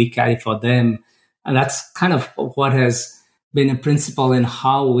risks that we carry for them. And that's kind of what has been a principle in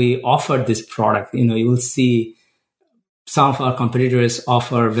how we offer this product. You will see some of our competitors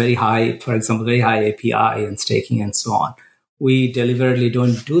offer very high, for example, very high API and staking and so on. We deliberately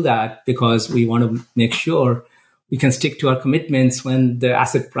don't do that because we want to make sure we can stick to our commitments when the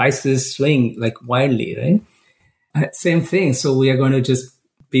asset prices swing like wildly, right? Same thing. So we are going to just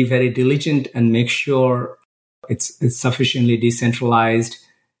be very diligent and make sure it's sufficiently decentralized.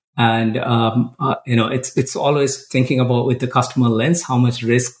 And, it's always thinking about with the customer lens, how much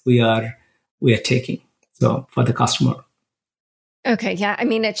risk we are taking. So for the customer. Okay. Yeah. I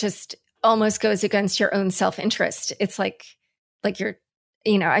mean, it just almost goes against your own self-interest. It's like you're,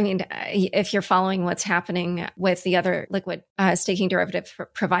 if you're following what's happening with the other liquid staking derivative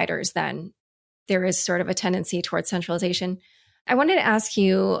providers, then there is sort of a tendency towards centralization. I wanted to ask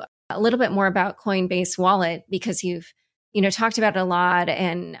you a little bit more about Coinbase Wallet because you've, talked about it a lot.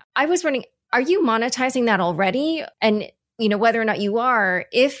 And I was wondering, are you monetizing that already? And, whether or not you are,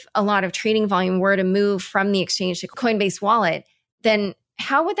 if a lot of trading volume were to move from the exchange to Coinbase Wallet, then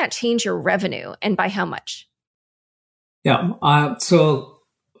how would that change your revenue and by how much? Yeah. So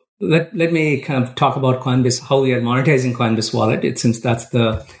let me kind of talk about Coinbase, how we are monetizing Coinbase Wallet, since that's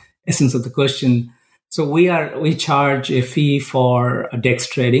the essence of the question. So we charge a fee for DEX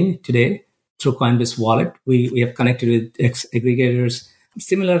trading today through Coinbase Wallet. We have connected with DEX aggregators,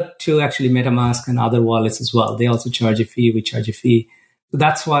 similar to actually MetaMask and other wallets as well. They also charge a fee. We charge a fee. So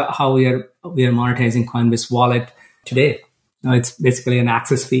that's how we are monetizing Coinbase Wallet today. It's basically an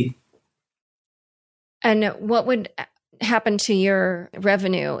access fee. And what would happen to your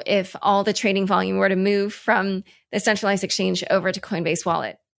revenue if all the trading volume were to move from the centralized exchange over to Coinbase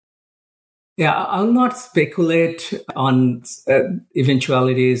Wallet? Yeah, I'll not speculate on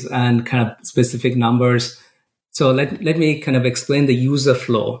eventualities and kind of specific numbers. So let me kind of explain the user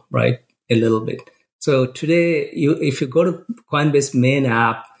flow, right, a little bit. So today, if you go to Coinbase main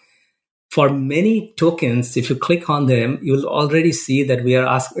app, for many tokens, if you click on them, you'll already see that we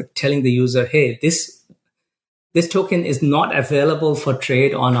are telling the user, hey, this token is not available for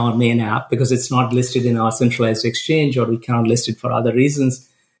trade on our main app because it's not listed in our centralized exchange, or we cannot list it for other reasons,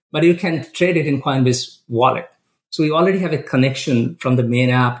 but you can trade it in Coinbase Wallet. So we already have a connection from the main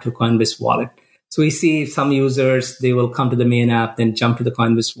app to Coinbase Wallet. So we see some users, they will come to the main app, then jump to the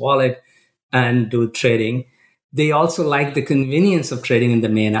Coinbase Wallet and do trading. They also like the convenience of trading in the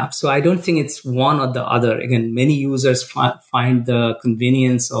main app. So I don't think it's one or the other. Again, many users find the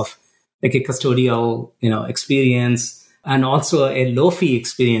convenience of like a custodial, experience, and also a low fee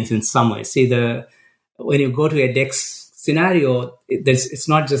experience in some way. See, when you go to a DEX scenario, it's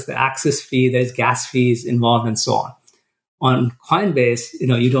not just the access fee, there's gas fees involved and so on. On Coinbase,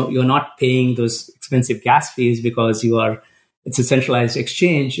 you're not paying those expensive gas fees because it's a centralized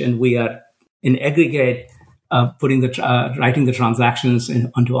exchange, and we are in aggregate writing the transactions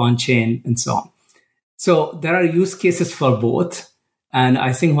onto on-chain and so on. So there are use cases for both. And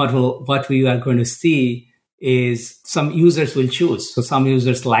I think what we are going to see is some users will choose. So some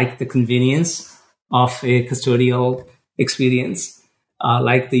users like the convenience of a custodial experience,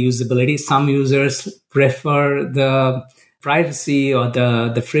 like the usability. Some users prefer the privacy or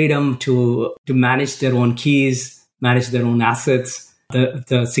the freedom to manage their own keys, manage their own assets,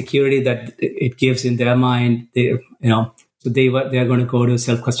 the security that it gives in their mind. So they are going to go to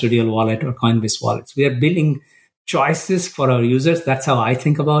self-custodial wallet or Coinbase wallet. So we are building choices for our users. That's how I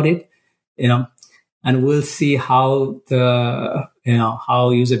think about it, and we'll see how how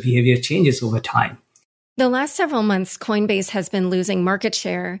user behavior changes over time. The last several months, Coinbase has been losing market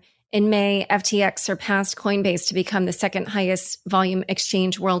share. In May, FTX surpassed Coinbase to become the second highest volume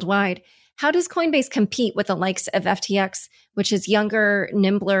exchange worldwide. How does Coinbase compete with the likes of FTX, which is younger,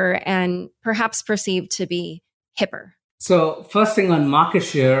 nimbler, and perhaps perceived to be hipper? So first thing on market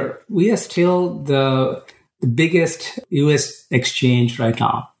share, we are still the the biggest US exchange right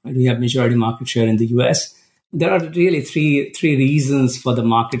now. Right? We have majority market share in the US. There are really three reasons for the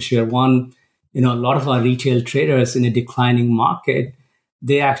market share. One, a lot of our retail traders in a declining market,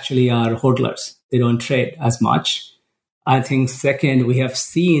 they actually are hodlers. They don't trade as much. I think second, we have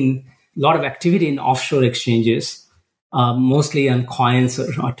seen a lot of activity in offshore exchanges, mostly on coins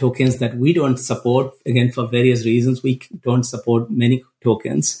or tokens that we don't support. Again, for various reasons, we don't support many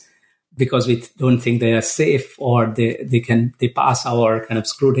tokens because we don't think they are safe, or they pass our kind of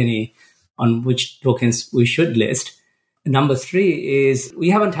scrutiny on which tokens we should list. Number three is we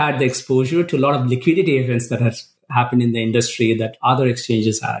haven't had the exposure to a lot of liquidity events that has happened in the industry that other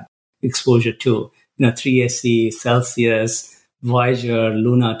exchanges had exposure to. 3SE, Celsius, Voyager,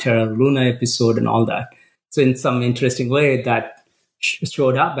 Luna, Terra Luna episode, and all that. So in some interesting way, that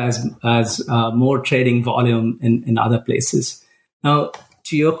showed up as more trading volume in other places. Now,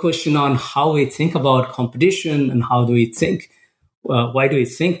 to your question on how we think about competition and how do we think, why do we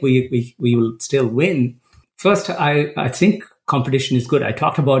think we will still win? First, I think competition is good. I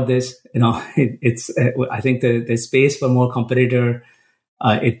talked about this. I think the space for more competitor.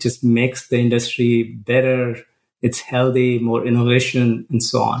 It just makes the industry better. It's healthy, more innovation, and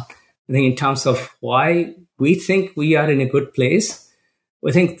so on. I think in terms of why we think we are in a good place,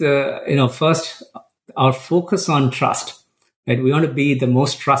 I think first, our focus on trust. Right? We want to be the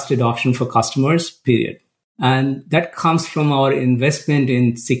most trusted option for customers, period. And that comes from our investment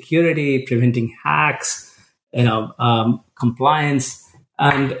in security, preventing hacks, compliance.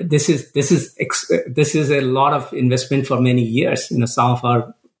 And this is a lot of investment for many years. Some of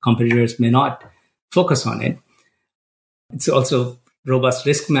our competitors may not focus on it. It's also robust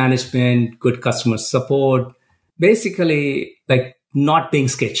risk management, good customer support, basically like not being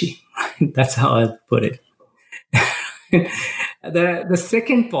sketchy. That's how I put it. The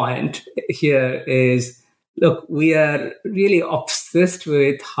second point here is, look, we are really obsessed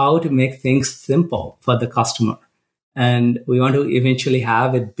with how to make things simple for the customer. And we want to eventually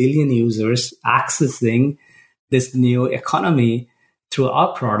have 1 billion users accessing this new economy through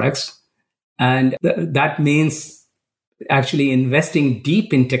our products. And that means actually investing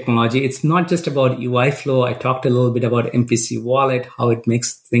deep in technology. It's not just about UI flow. I talked a little bit about MPC Wallet, how it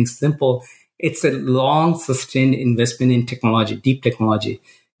makes things simple. It's a long sustained investment in technology, deep technology.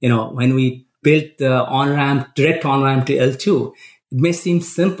 When we built the direct on-ramp to L2, it may seem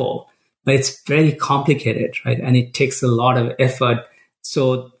simple, but it's very complicated, right? And it takes a lot of effort.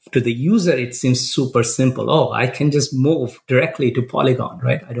 So to the user, it seems super simple. Oh, I can just move directly to Polygon,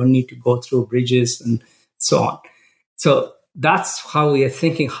 right? I don't need to go through bridges and so on. So that's how we are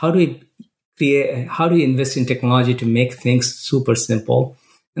thinking. How do we invest in technology to make things super simple?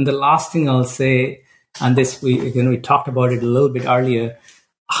 And the last thing I'll say, and this we talked about it a little bit earlier,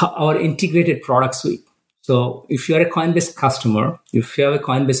 our integrated product suite. So if you're a Coinbase customer, if you have a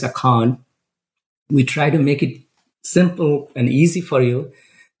Coinbase account, we try to make it simple and easy for you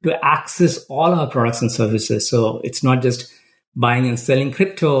to access all our products and services. So it's not just buying and selling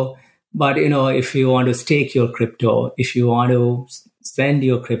crypto, but if you want to stake your crypto, if you want to send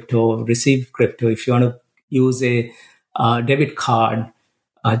your crypto, receive crypto, if you want to use a debit card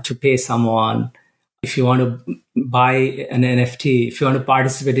to pay someone, if you want to buy an NFT, if you want to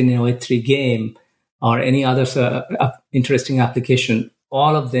participate in a Web3 game or any other interesting application,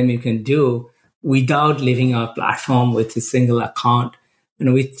 all of them you can do without leaving our platform with a single account.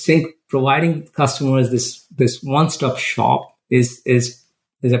 We think providing customers this one-stop shop is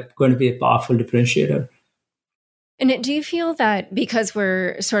going to be a powerful differentiator. And do you feel that because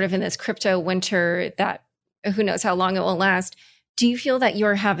we're sort of in this crypto winter that who knows how long it will last, do you feel that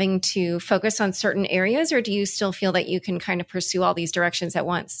you're having to focus on certain areas, or do you still feel that you can kind of pursue all these directions at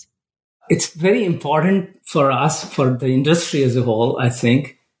once? It's very important for us, for the industry as a whole, I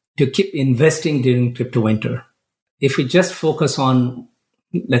think, to keep investing during crypto winter. If we just focus on,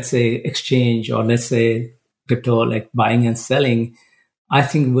 let's say, exchange, or let's say crypto, like buying and selling, I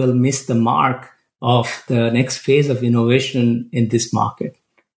think we'll miss the mark of the next phase of innovation in this market.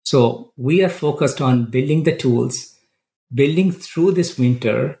 So we are focused on building the tools, building through this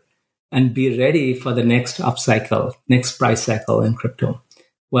winter, and be ready for the next upcycle, next price cycle in crypto,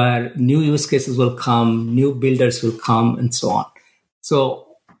 where new use cases will come, new builders will come, and so on. So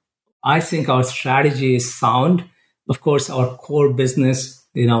I think our strategy is sound. Of course, our core business,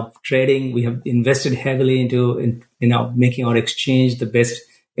 trading, we have invested heavily into making our exchange the best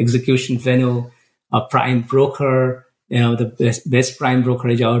execution venue, a prime broker, the best prime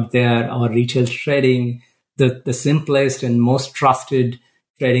brokerage out there, our retail trading, the simplest and most trusted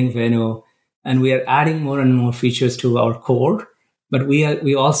trading venue. And we are adding more and more features to our core. But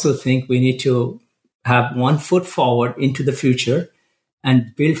we also think we need to have one foot forward into the future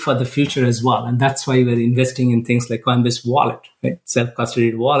and build for the future as well. And that's why we're investing in things like Coinbase Wallet, right?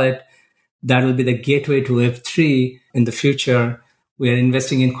 Self-custodied wallet. That will be the gateway to Web3 in the future. We are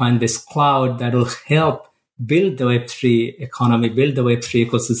investing in Coinbase Cloud that will help build the Web3 economy, build the Web3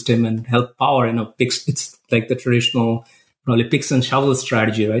 ecosystem, and help power, it's like the traditional, probably picks and shovels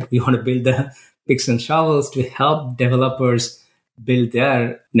strategy, right? We want to build the picks and shovels to help developers build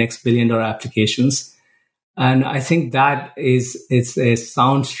their next billion-dollar applications. And I think it's a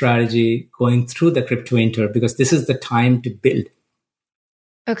sound strategy going through the crypto winter, because this is the time to build.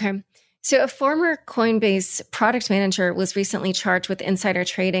 Okay. So a former Coinbase product manager was recently charged with insider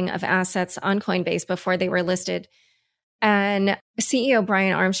trading of assets on Coinbase before they were listed. And CEO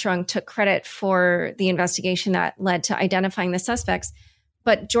Brian Armstrong took credit for the investigation that led to identifying the suspects.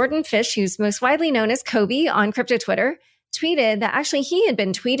 But Jordan Fish, who's most widely known as Kobe on crypto Twitter, tweeted that actually he had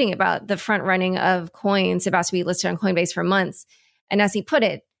been tweeting about the front running of coins about to be listed on Coinbase for months. And as he put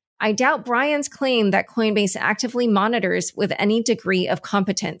it, I doubt Brian's claim that Coinbase actively monitors with any degree of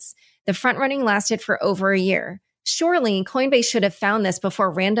competence. The front running lasted for over a year. Surely Coinbase should have found this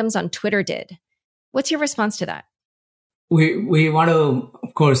before randoms on Twitter did. What's your response to that? We want to,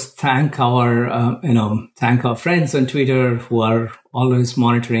 of course, thank our friends on Twitter who are always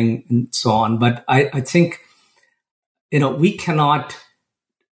monitoring and so on. But I think, we cannot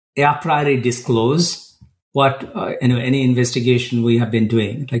a priori disclose what any investigation we have been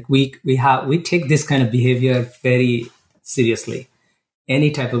doing. Like we take this kind of behavior very seriously.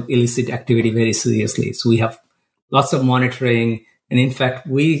 Any type of illicit activity very seriously. So we have lots of monitoring. And in fact,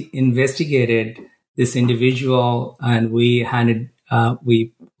 we investigated this individual and we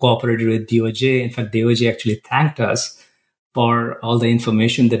cooperated with DOJ. In fact, DOJ actually thanked us for all the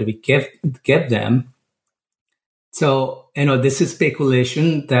information that we gave them. So, this is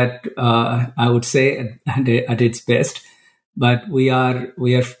speculation that I would say at its best, but we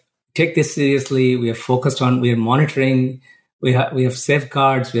take this seriously. We are focused on, we are monitoring. We have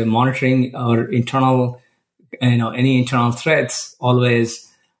safeguards. We are monitoring our internal, any internal threats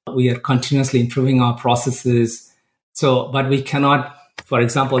always. We are continuously improving our processes. So, but we cannot, for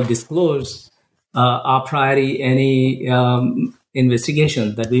example, disclose a priori any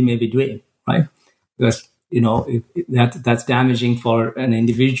investigation that we may be doing, right? Because that's damaging for an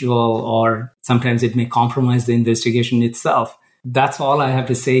individual, or sometimes it may compromise the investigation itself. That's all I have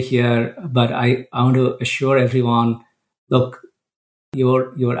to say here. But I want to assure everyone. Look,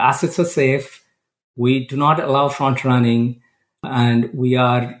 your assets are safe. We do not allow front running, and we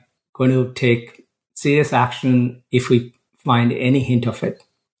are going to take serious action if we find any hint of it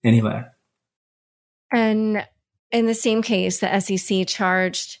anywhere. And in the same case, the SEC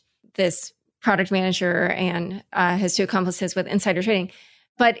charged this product manager and his two accomplices with insider trading.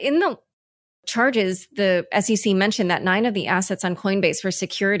 But in the charges, the SEC mentioned that 9 of the assets on Coinbase were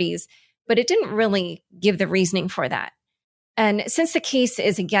securities, but it didn't really give the reasoning for that. And since the case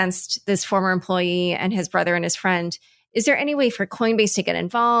is against this former employee and his brother and his friend, is there any way for Coinbase to get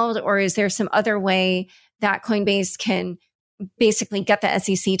involved, or is there some other way that Coinbase can basically get the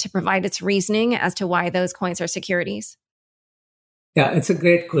SEC to provide its reasoning as to why those coins are securities? Yeah, it's a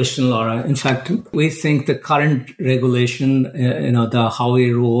great question, Laura. In fact, we think the current regulation, the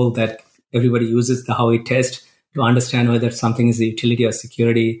Howey rule that everybody uses, the Howey test to understand whether something is a utility or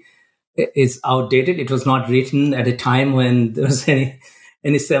security, is outdated. It was not written at a time when there was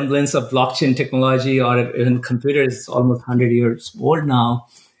any semblance of blockchain technology or even computers. It's almost 100 years old now.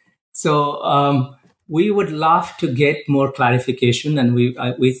 So we would love to get more clarification, and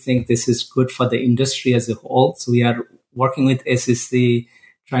we think this is good for the industry as a whole. So we are working with SEC,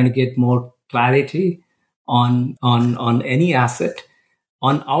 trying to get more clarity on any asset.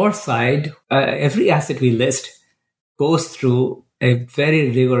 On our side, every asset we list goes through a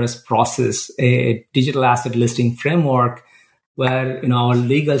very rigorous process, a digital asset listing framework, where our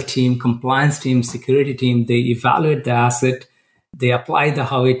legal team, compliance team, security team, they evaluate the asset, they apply the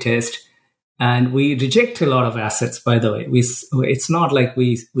Howey test, and we reject a lot of assets. By the way, it's not like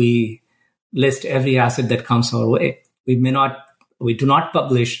we list every asset that comes our way. We do not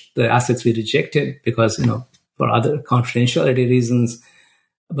publish the assets we rejected because for other confidentiality reasons,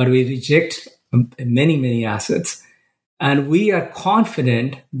 but we reject many assets. And we are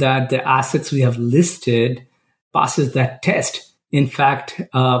confident that the assets we have listed passes that test. In fact,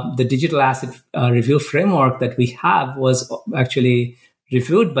 the digital asset review framework that we have was actually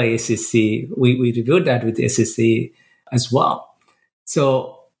reviewed by SEC. We reviewed that with SEC as well.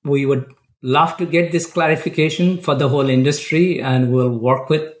 So we would love to get this clarification for the whole industry, and we'll work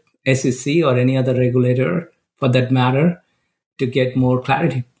with SEC or any other regulator for that matter to get more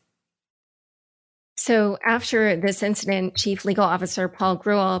clarity. So after this incident, Chief Legal Officer Paul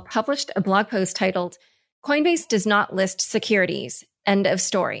Grewal published a blog post titled, "Coinbase does not list securities, end of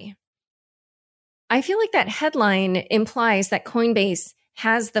story." I feel like that headline implies that Coinbase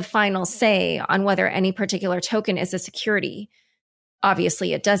has the final say on whether any particular token is a security.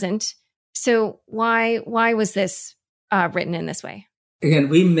 Obviously, it doesn't. So why was this written in this way? Again,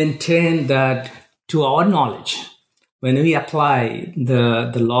 we maintain that, to our knowledge, when we apply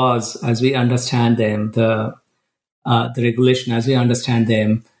the laws as we understand them, the regulation as we understand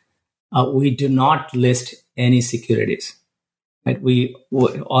them, we do not list any securities. Right?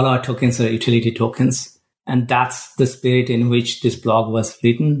 All our tokens are utility tokens, and that's the spirit in which this blog was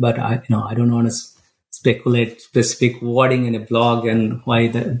written. But I don't want to speculate specific wording in a blog and why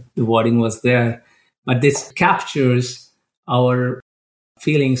the wording was there. But this captures our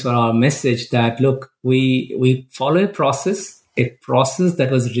feelings or our message that, look, we follow a process that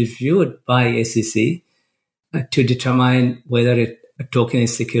was reviewed by SEC to determine whether a token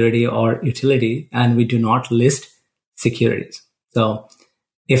is security or utility, and we do not list securities. So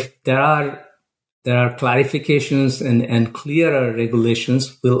if there are clarifications and clearer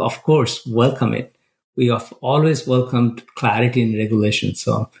regulations, we'll of course welcome it. We have always welcomed clarity in regulation.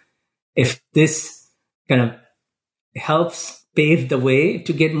 So if this kind of helps pave the way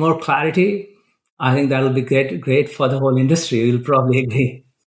to get more clarity, I think that'll be great for the whole industry. You'll probably agree.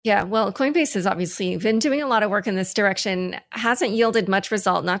 Yeah, well, Coinbase has obviously been doing a lot of work in this direction, hasn't yielded much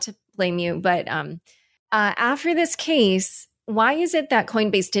result, not to blame you, but after this case, why is it that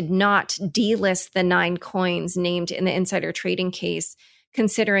Coinbase did not delist the 9 coins named in the insider trading case,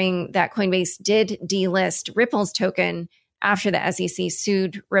 considering that Coinbase did delist Ripple's token after the SEC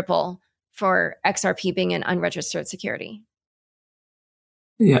sued Ripple for XRP being an unregistered security?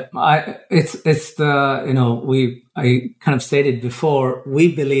 Yeah, I kind of stated before,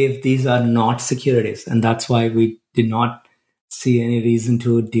 we believe these are not securities, and that's why we did not see any reason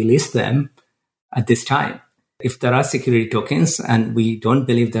to delist them at this time. If there are security tokens, and we don't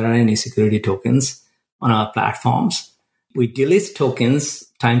believe there are any security tokens on our platforms, we delist tokens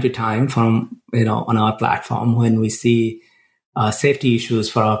time to time from, on our platform when we see safety issues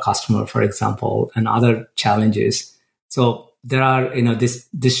for our customer, for example, and other challenges. So there are, these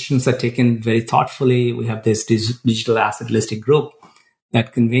decisions are taken very thoughtfully. We have this digital asset listing group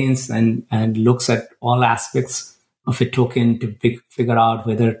that convenes and looks at all aspects of a token to figure out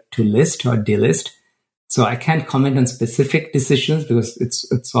whether to list or delist. So I can't comment on specific decisions because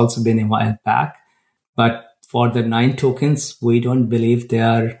it's also been a while back. But for the 9 tokens, we don't believe they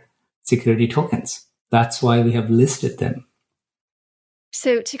are security tokens. That's why we have listed them.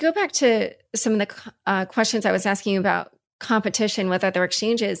 So to go back to some of the questions I was asking you about competition with other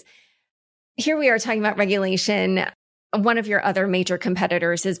exchanges, here we are talking about regulation. One of your other major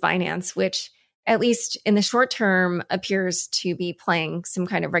competitors is Binance, which at least in the short term appears to be playing some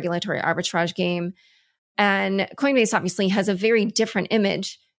kind of regulatory arbitrage game. And Coinbase obviously has a very different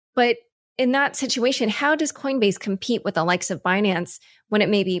image. But in that situation, how does Coinbase compete with the likes of Binance when it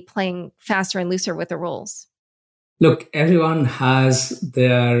may be playing faster and looser with the rules? Look, everyone has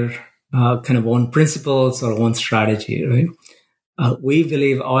their kind of own principles or own strategy, right? We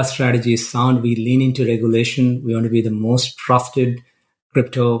believe our strategy is sound. We lean into regulation. We want to be the most trusted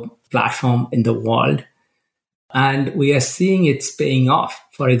crypto platform in the world. And we are seeing it's paying off.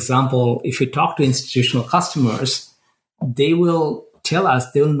 For example, if you talk to institutional customers, they will tell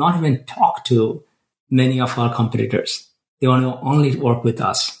us they will not even talk to many of our competitors. They want to only work with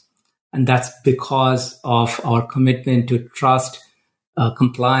us. And that's because of our commitment to trust,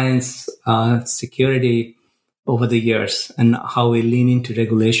 compliance, security over the years, and how we lean into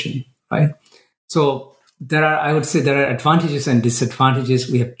regulation, right? So I would say there are advantages and disadvantages.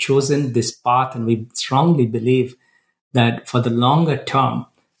 We have chosen this path, and we strongly believe that for the longer term,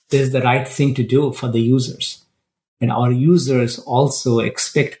 this is the right thing to do for the users. And our users also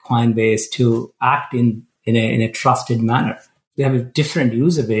expect Coinbase to act in a trusted manner. We have a different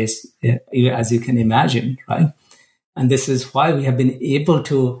user base, as you can imagine, right? And this is why we have been able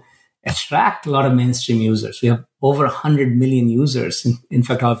to attract a lot of mainstream users. We have over 100 million users. In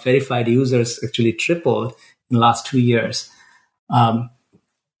fact, our verified users actually tripled in the last 2 years. And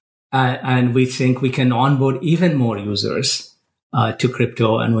we think we can onboard even more users to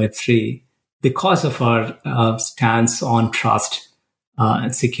crypto and Web3 because of our stance on trust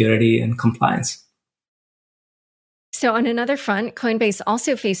and security and compliance. So on another front, Coinbase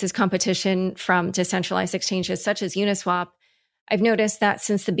also faces competition from decentralized exchanges such as Uniswap. I've noticed that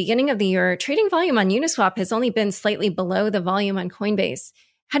since the beginning of the year, trading volume on Uniswap has only been slightly below the volume on Coinbase.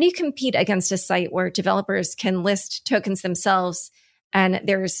 How do you compete against a site where developers can list tokens themselves and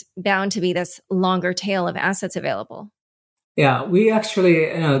there's bound to be this longer tail of assets available? Yeah, we actually,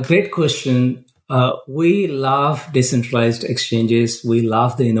 great question. We love decentralized exchanges. We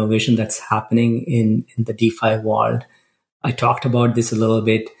love the innovation that's happening in the DeFi world. I talked about this a little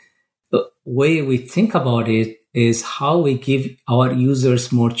bit. The way we think about it is how we give our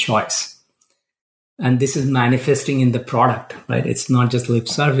users more choice. And this is manifesting in the product, right? It's not just lip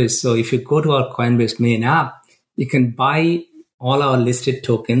service. So if you go to our Coinbase main app, you can buy all our listed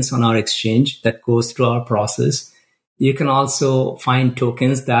tokens on our exchange that goes through our process. You can also find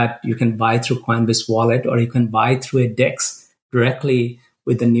tokens that you can buy through Coinbase Wallet, or you can buy through a DEX directly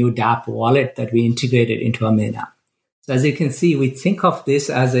with the new dApp wallet that we integrated into our main app. So as you can see, we think of this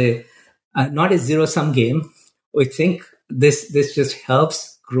as not a zero-sum game. We think this just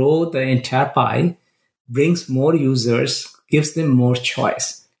helps grow the entire pie, brings more users, gives them more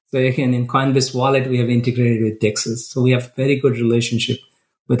choice. So again, in Coinbase Wallet, we have integrated with DEXs. So we have very good relationship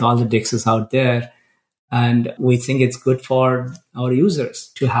with all the DEXs out there. And we think it's good for our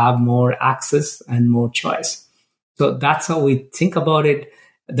users to have more access and more choice. So that's how we think about it.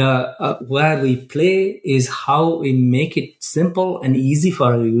 Where we play is how we make it simple and easy for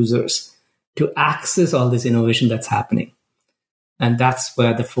our users to access all this innovation that's happening. And that's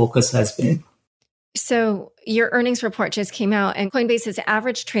where the focus has been. So your earnings report just came out, and Coinbase's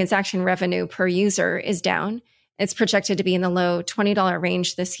average transaction revenue per user is down. It's projected to be in the low $20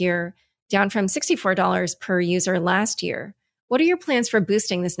 range this year, down from $64 per user last year. What are your plans for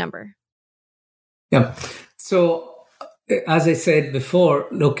boosting this number? Yeah. So as I said before,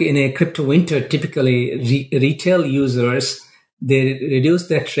 look, in a crypto winter, typically retail users, they reduce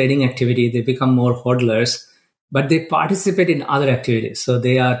their trading activity. They become more hodlers, but they participate in other activities. So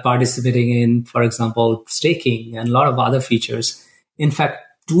they are participating in, for example, staking and a lot of other features. In fact,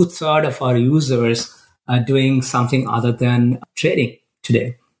 2/3 of our users are doing something other than trading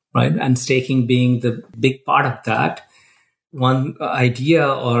today, right? And staking being the big part of that. One idea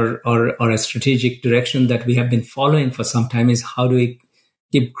or a strategic direction that we have been following for some time is how do we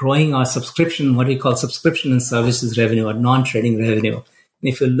keep growing our subscription, what we call subscription and services revenue or non-trading revenue. And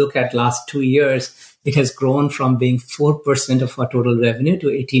if you look at last 2 years, it has grown from being 4% of our total revenue to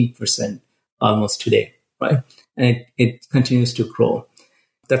 18% almost today, right? And it continues to grow.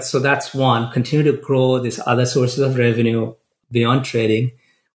 That's one, continue to grow these other sources of revenue beyond trading.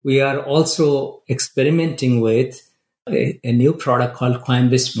 We are also experimenting with a new product called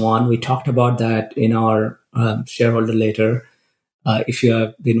Coinbase One. We talked about that in our shareholder letter, if you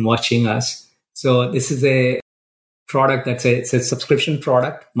have been watching us. So this is a product it's a subscription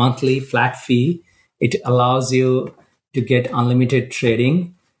product, monthly flat fee. It allows you to get unlimited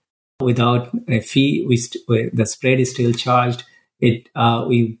trading without a fee. The spread is still charged.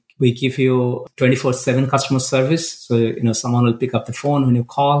 We give you 24/7 customer service. So, someone will pick up the phone when you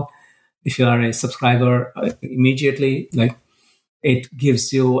call. If you are a subscriber, immediately, it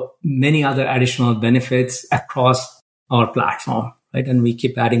gives you many other additional benefits across our platform, right? And we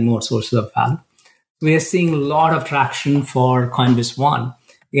keep adding more sources of value. We are seeing a lot of traction for Coinbase One.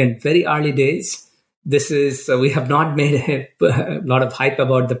 Again, very early days. We have not made a lot of hype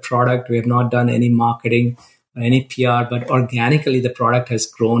about the product. We have not done any marketing or any PR, but organically the product has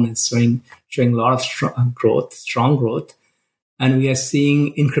grown and showing a lot of strong growth. And we are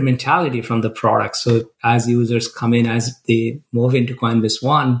seeing incrementality from the product. So as users come in, as they move into Coinbase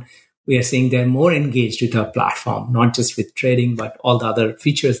One, we are seeing they're more engaged with our platform, not just with trading, but all the other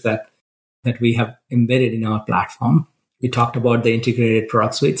features that we have embedded in our platform. We talked about the integrated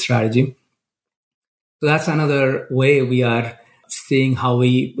product suite strategy. So that's another way we are seeing how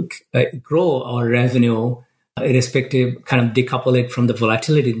we grow our revenue, irrespective, kind of decouple it from the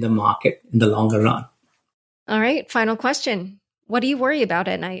volatility in the market in the longer run. All right, final question. What do you worry about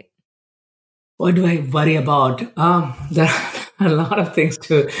at night? What do I worry about? There are a lot of things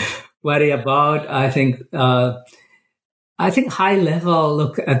to worry about. I think high level,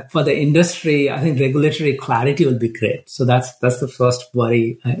 look for the industry, I think regulatory clarity will be great. So that's the first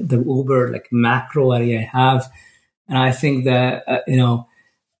worry, the uber macro worry I have. And I think that,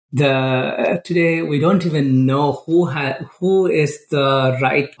 today we don't even know who is the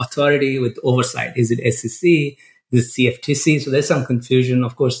right authority with oversight. Is it SEC? Is it CFTC? So there's some confusion.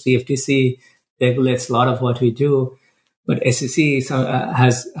 Of course, CFTC regulates a lot of what we do, but SEC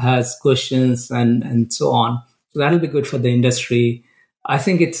has questions and so on. So that'll be good for the industry. I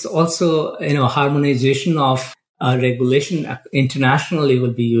think it's also, harmonization of regulation internationally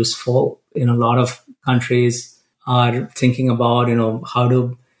will be useful. A lot of countries are thinking about, how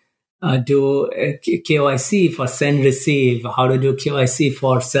to do KYC for send receive, how to do KYC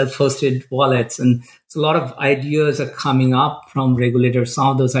for self-hosted wallets. And so a lot of ideas are coming up from regulators. Some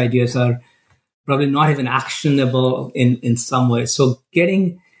of those ideas are probably not even actionable in some way. So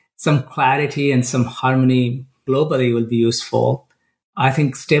getting some clarity and some harmony globally will be useful. I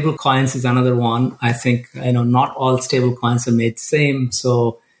think stable coins is another one. I think, not all stable coins are made the same.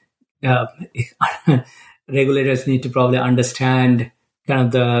 So regulators need to probably understand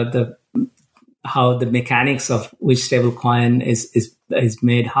kind of how the mechanics of which stable coin is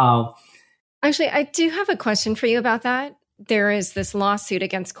made how. Actually, I do have a question for you about that. There is this lawsuit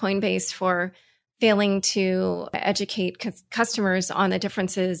against Coinbase for failing to educate customers on the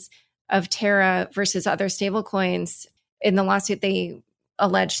differences of Terra versus other stablecoins. In the lawsuit, they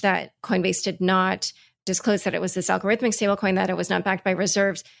alleged that Coinbase did not disclose that it was this algorithmic stablecoin, that it was not backed by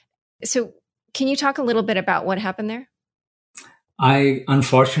reserves. So can you talk a little bit about what happened there?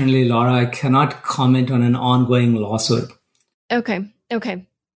 Unfortunately, Laura, I cannot comment on an ongoing lawsuit. Okay.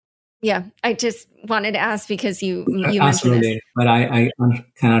 Yeah, I just wanted to ask because you Absolutely, mentioned this. But I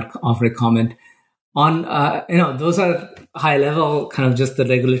cannot offer a comment on. Those are high level, kind of just the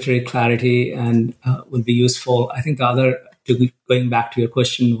regulatory clarity, and will be useful. I think the other, going back to your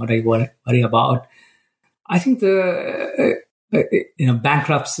question, what I worry about, I think the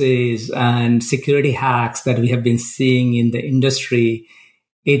bankruptcies and security hacks that we have been seeing in the industry,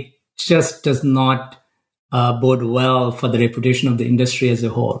 it just does not bode well for the reputation of the industry as a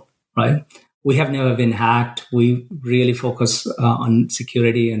whole, right? We have never been hacked. We really focus on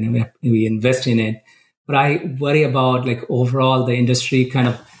security and we invest in it. But I worry about overall the industry kind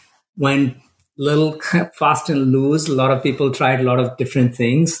of went a little fast and loose. A lot of people tried a lot of different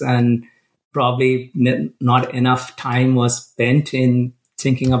things, and probably not enough time was spent in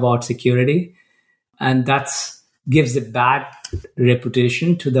thinking about security. And that gives a bad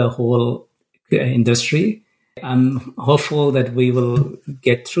reputation to the whole industry. I'm hopeful that we will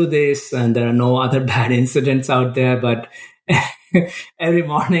get through this and there are no other bad incidents out there. But every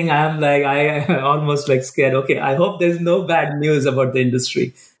morning I almost scared. Okay, I hope there's no bad news about the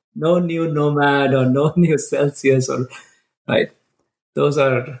industry. No new Nomad or no new Celsius right. Those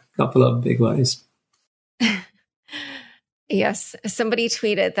are a couple of big worries. Yes. Somebody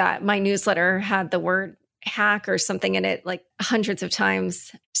tweeted that my newsletter had the word hack or something in it hundreds of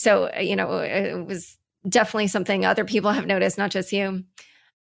times. So, it was definitely something other people have noticed, not just you.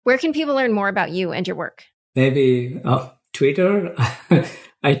 Where can people learn more about you and your work? Maybe Twitter.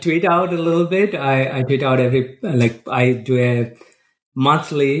 I tweet out a little bit. I tweet out I do a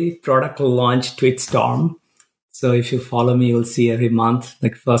monthly product launch tweet storm. So if you follow me, you'll see every month,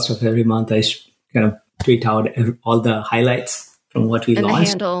 first of every month, I kind of tweet out all the highlights from what we launched. And the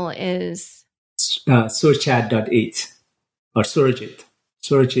handle is? Surchat.it or Surajit.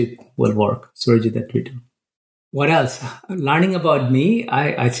 Surajit will work. Surajit at Twitter. What else? Learning about me.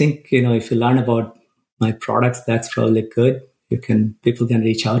 I think, if you learn about my products, that's probably good. People can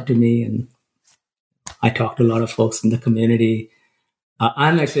reach out to me, and I talk to a lot of folks in the community.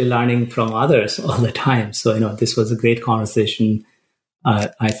 I'm actually learning from others all the time. So, this was a great conversation.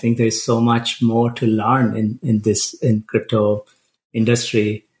 I think there's so much more to learn in crypto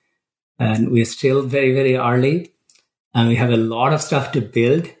industry. And we're still very, very early. And we have a lot of stuff to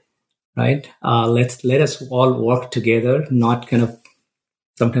build, right? Let us all work together, not kind of,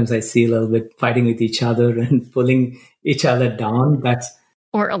 sometimes I see a little bit fighting with each other and pulling each other down.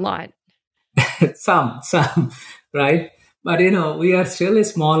 Or a lot. some, right? But, we are still a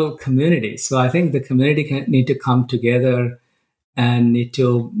small community. So I think the community need to come together and need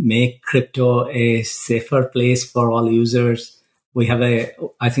to make crypto a safer place for all users.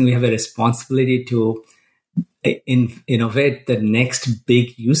 I think we have a responsibility to innovate the next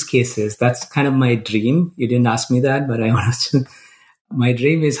big use cases. That's kind of my dream. You didn't ask me that, but I want to. My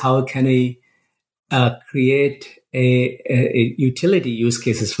dream is how can we create a utility use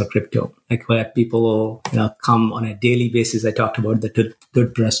cases for crypto, where people will come on a daily basis. I talked about the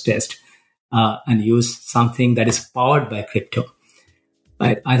toothbrush test and use something that is powered by crypto.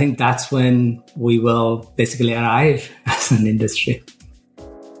 But I think that's when we will basically arrive as an industry.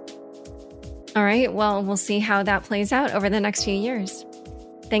 All right. Well, we'll see how that plays out over the next few years.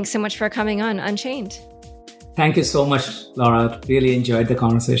 Thanks so much for coming on Unchained. Thank you so much, Laura. Really enjoyed the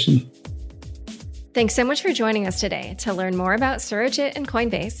conversation. Thanks so much for joining us today. To learn more about Surajit and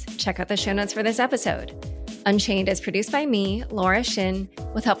Coinbase, check out the show notes for this episode. Unchained is produced by me, Laura Shin,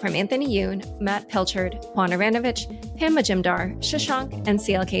 with help from Anthony Yoon, Matt Pilchard, Juan Aranovich, Pam Majumdar, Shashank, and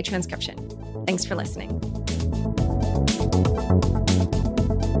CLK Transcription. Thanks for listening.